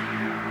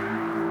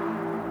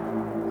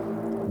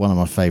 One of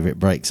my favourite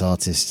breaks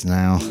artists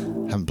now.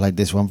 Haven't played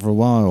this one for a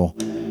while.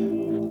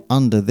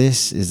 Under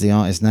This is the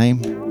artist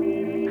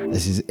name.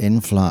 This is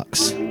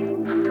Influx.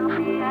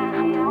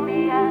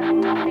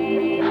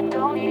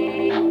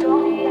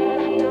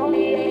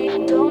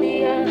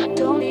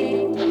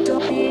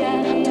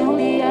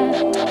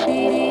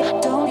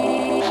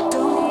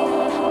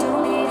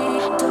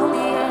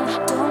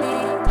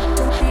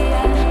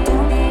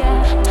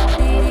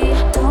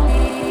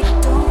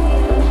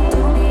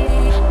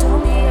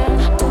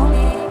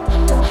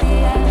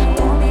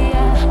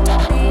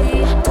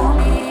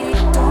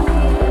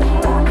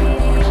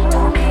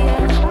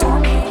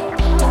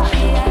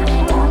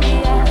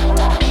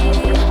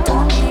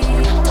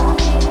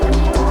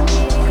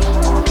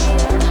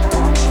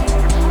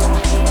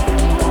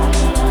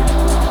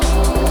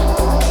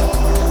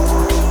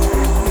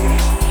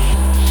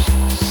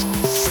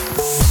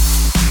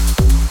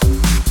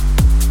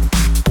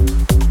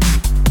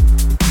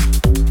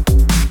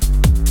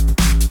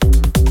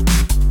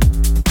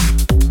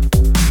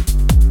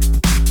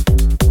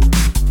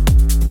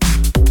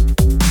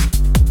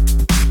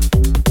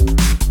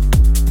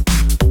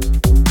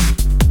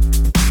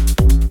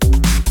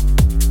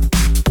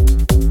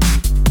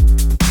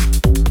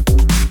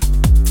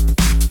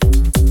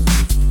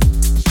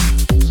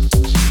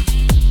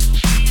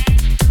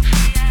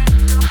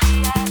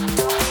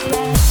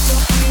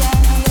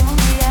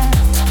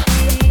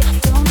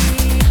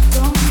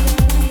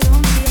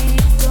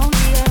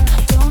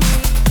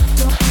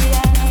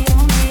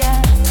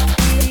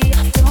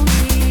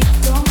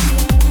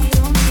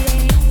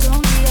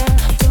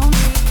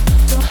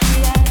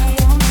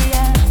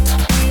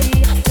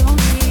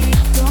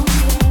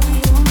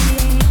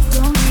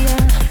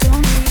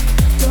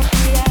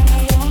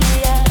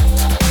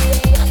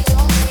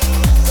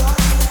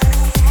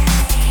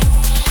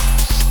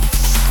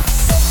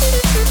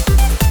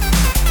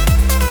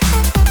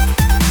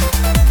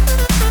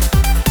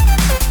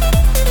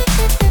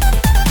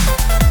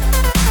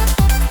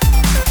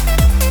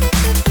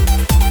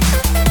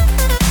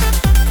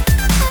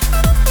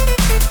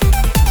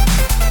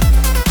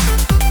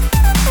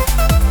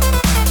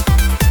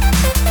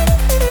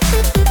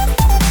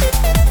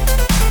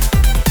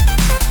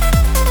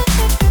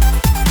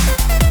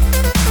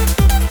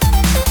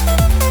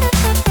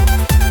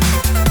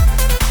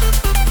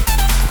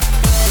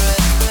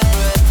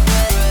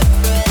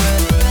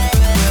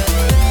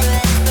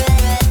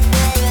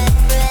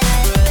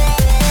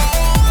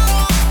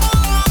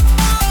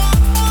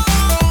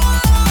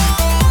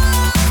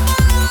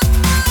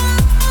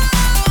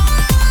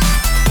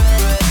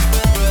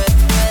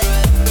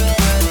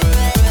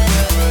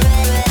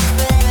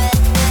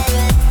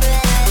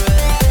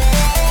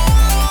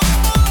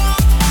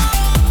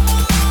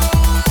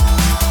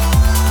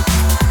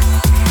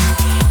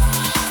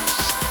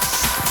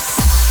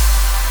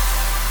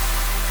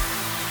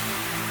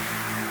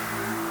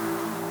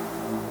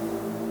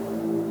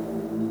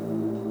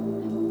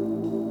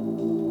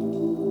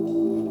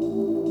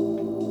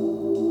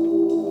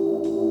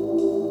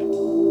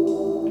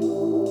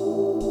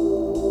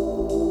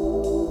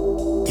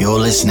 You're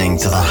listening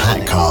to the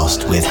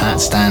Hatcast with Hat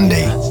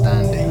Standy.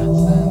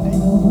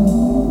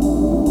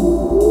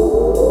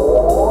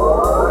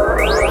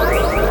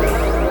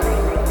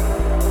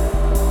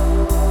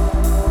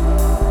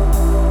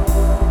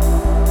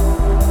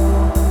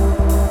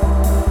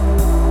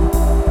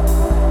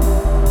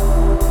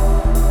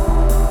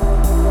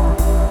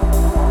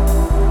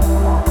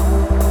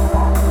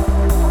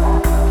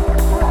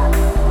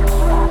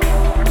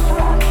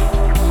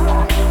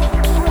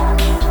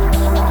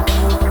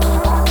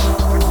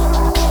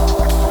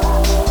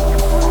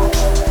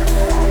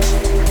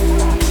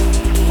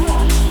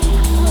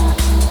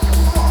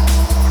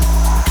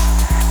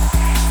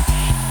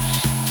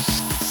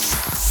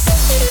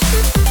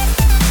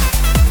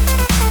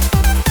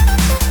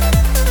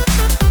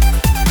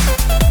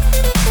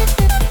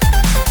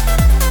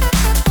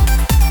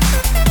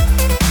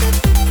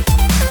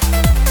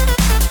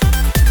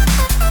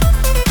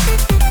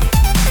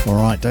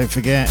 Alright, don't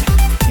forget,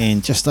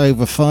 in just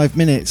over 5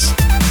 minutes,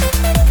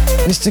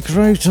 Mr.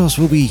 Krotos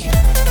will be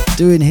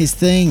doing his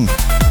thing.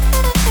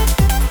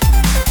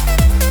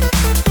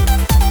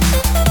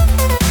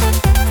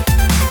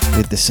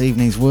 With this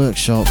evening's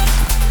workshop.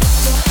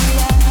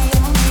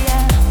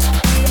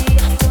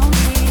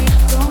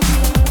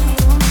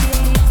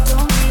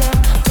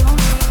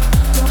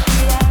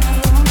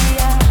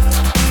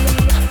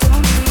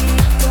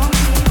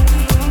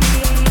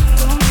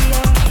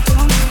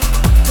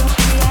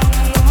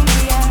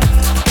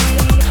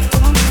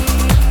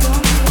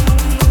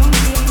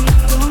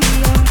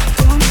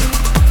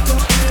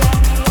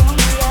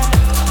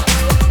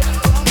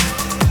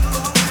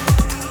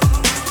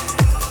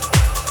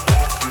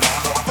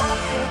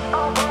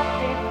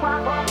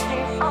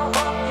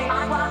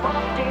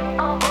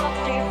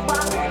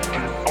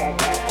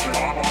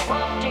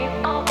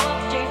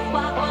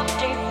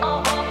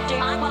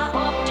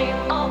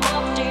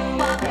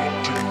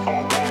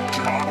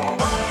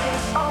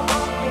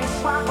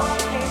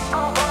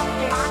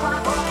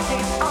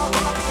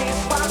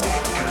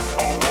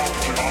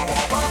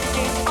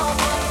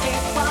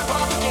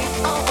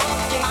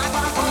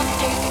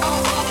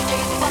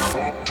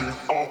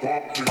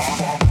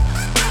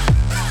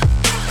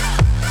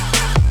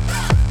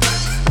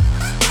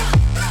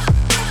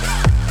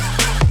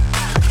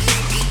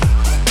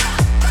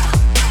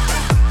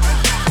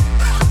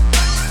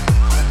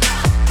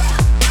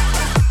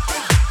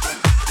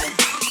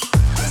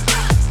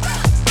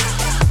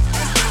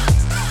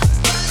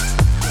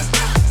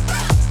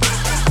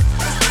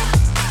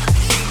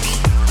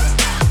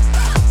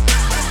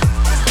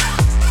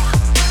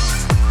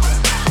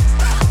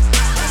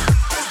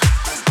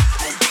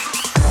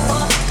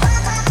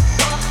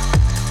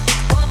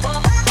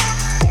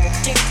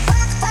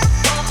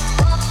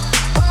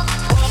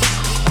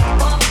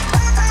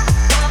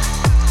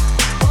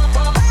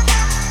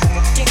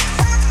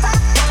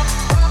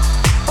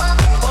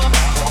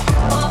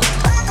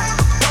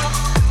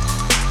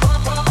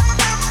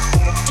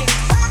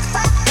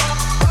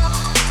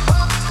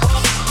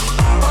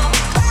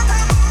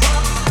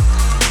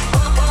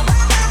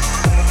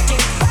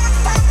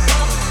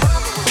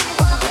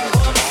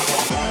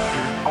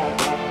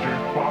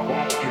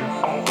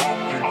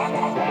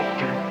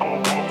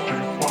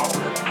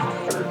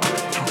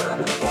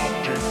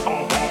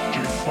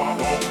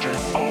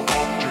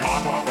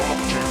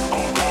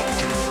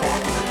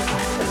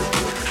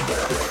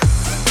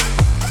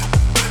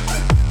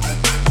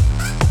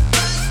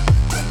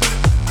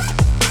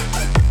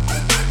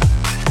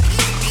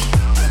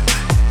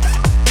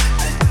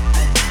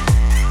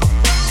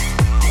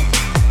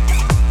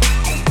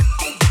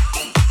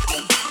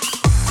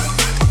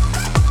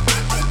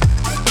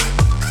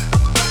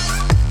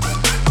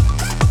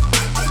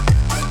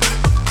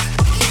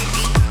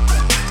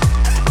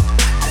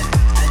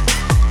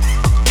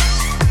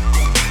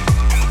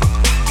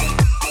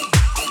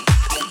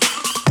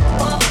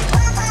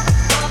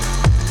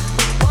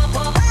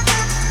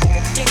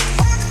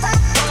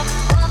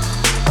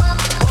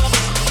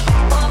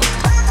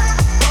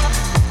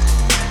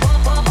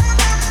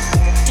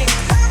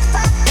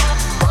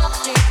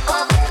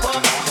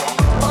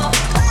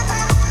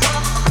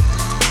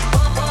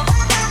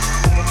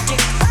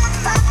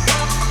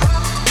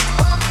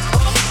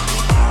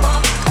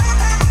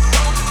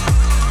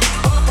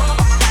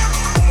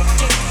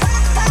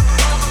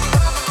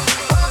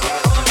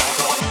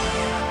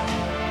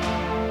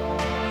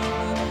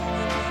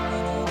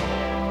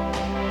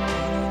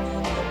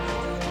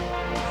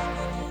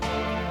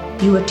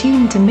 You are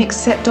tuned to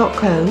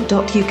mixset.co.uk.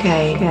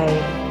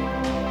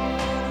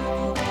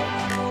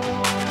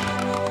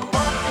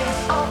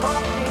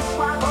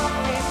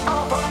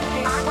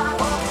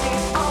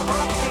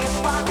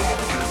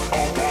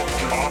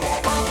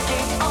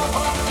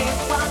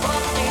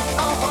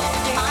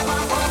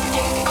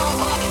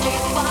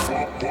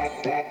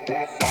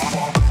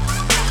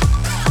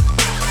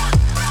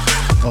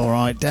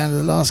 Alright, down to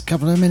the last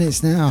couple of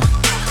minutes now.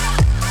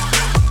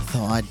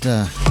 Thought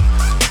I'd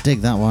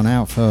dig that one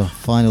out for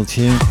final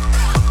tune.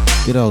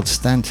 Good old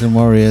Stanton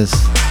Warriors.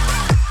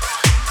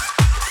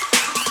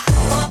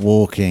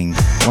 Walking.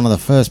 One of the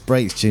first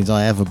breaks tunes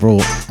I ever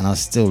brought, and I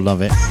still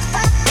love it.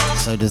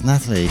 So does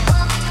Natalie,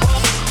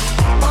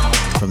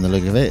 from the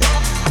look of it.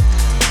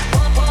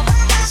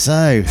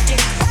 So,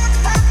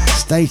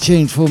 stay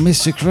tuned for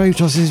Mr.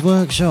 Krotos'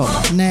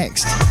 workshop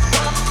next.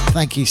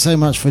 Thank you so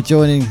much for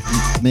joining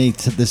me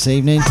this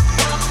evening.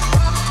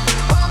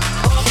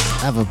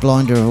 Have a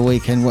blinder of a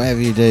weekend,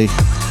 whatever you do.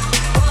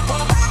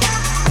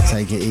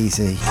 Take it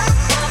easy.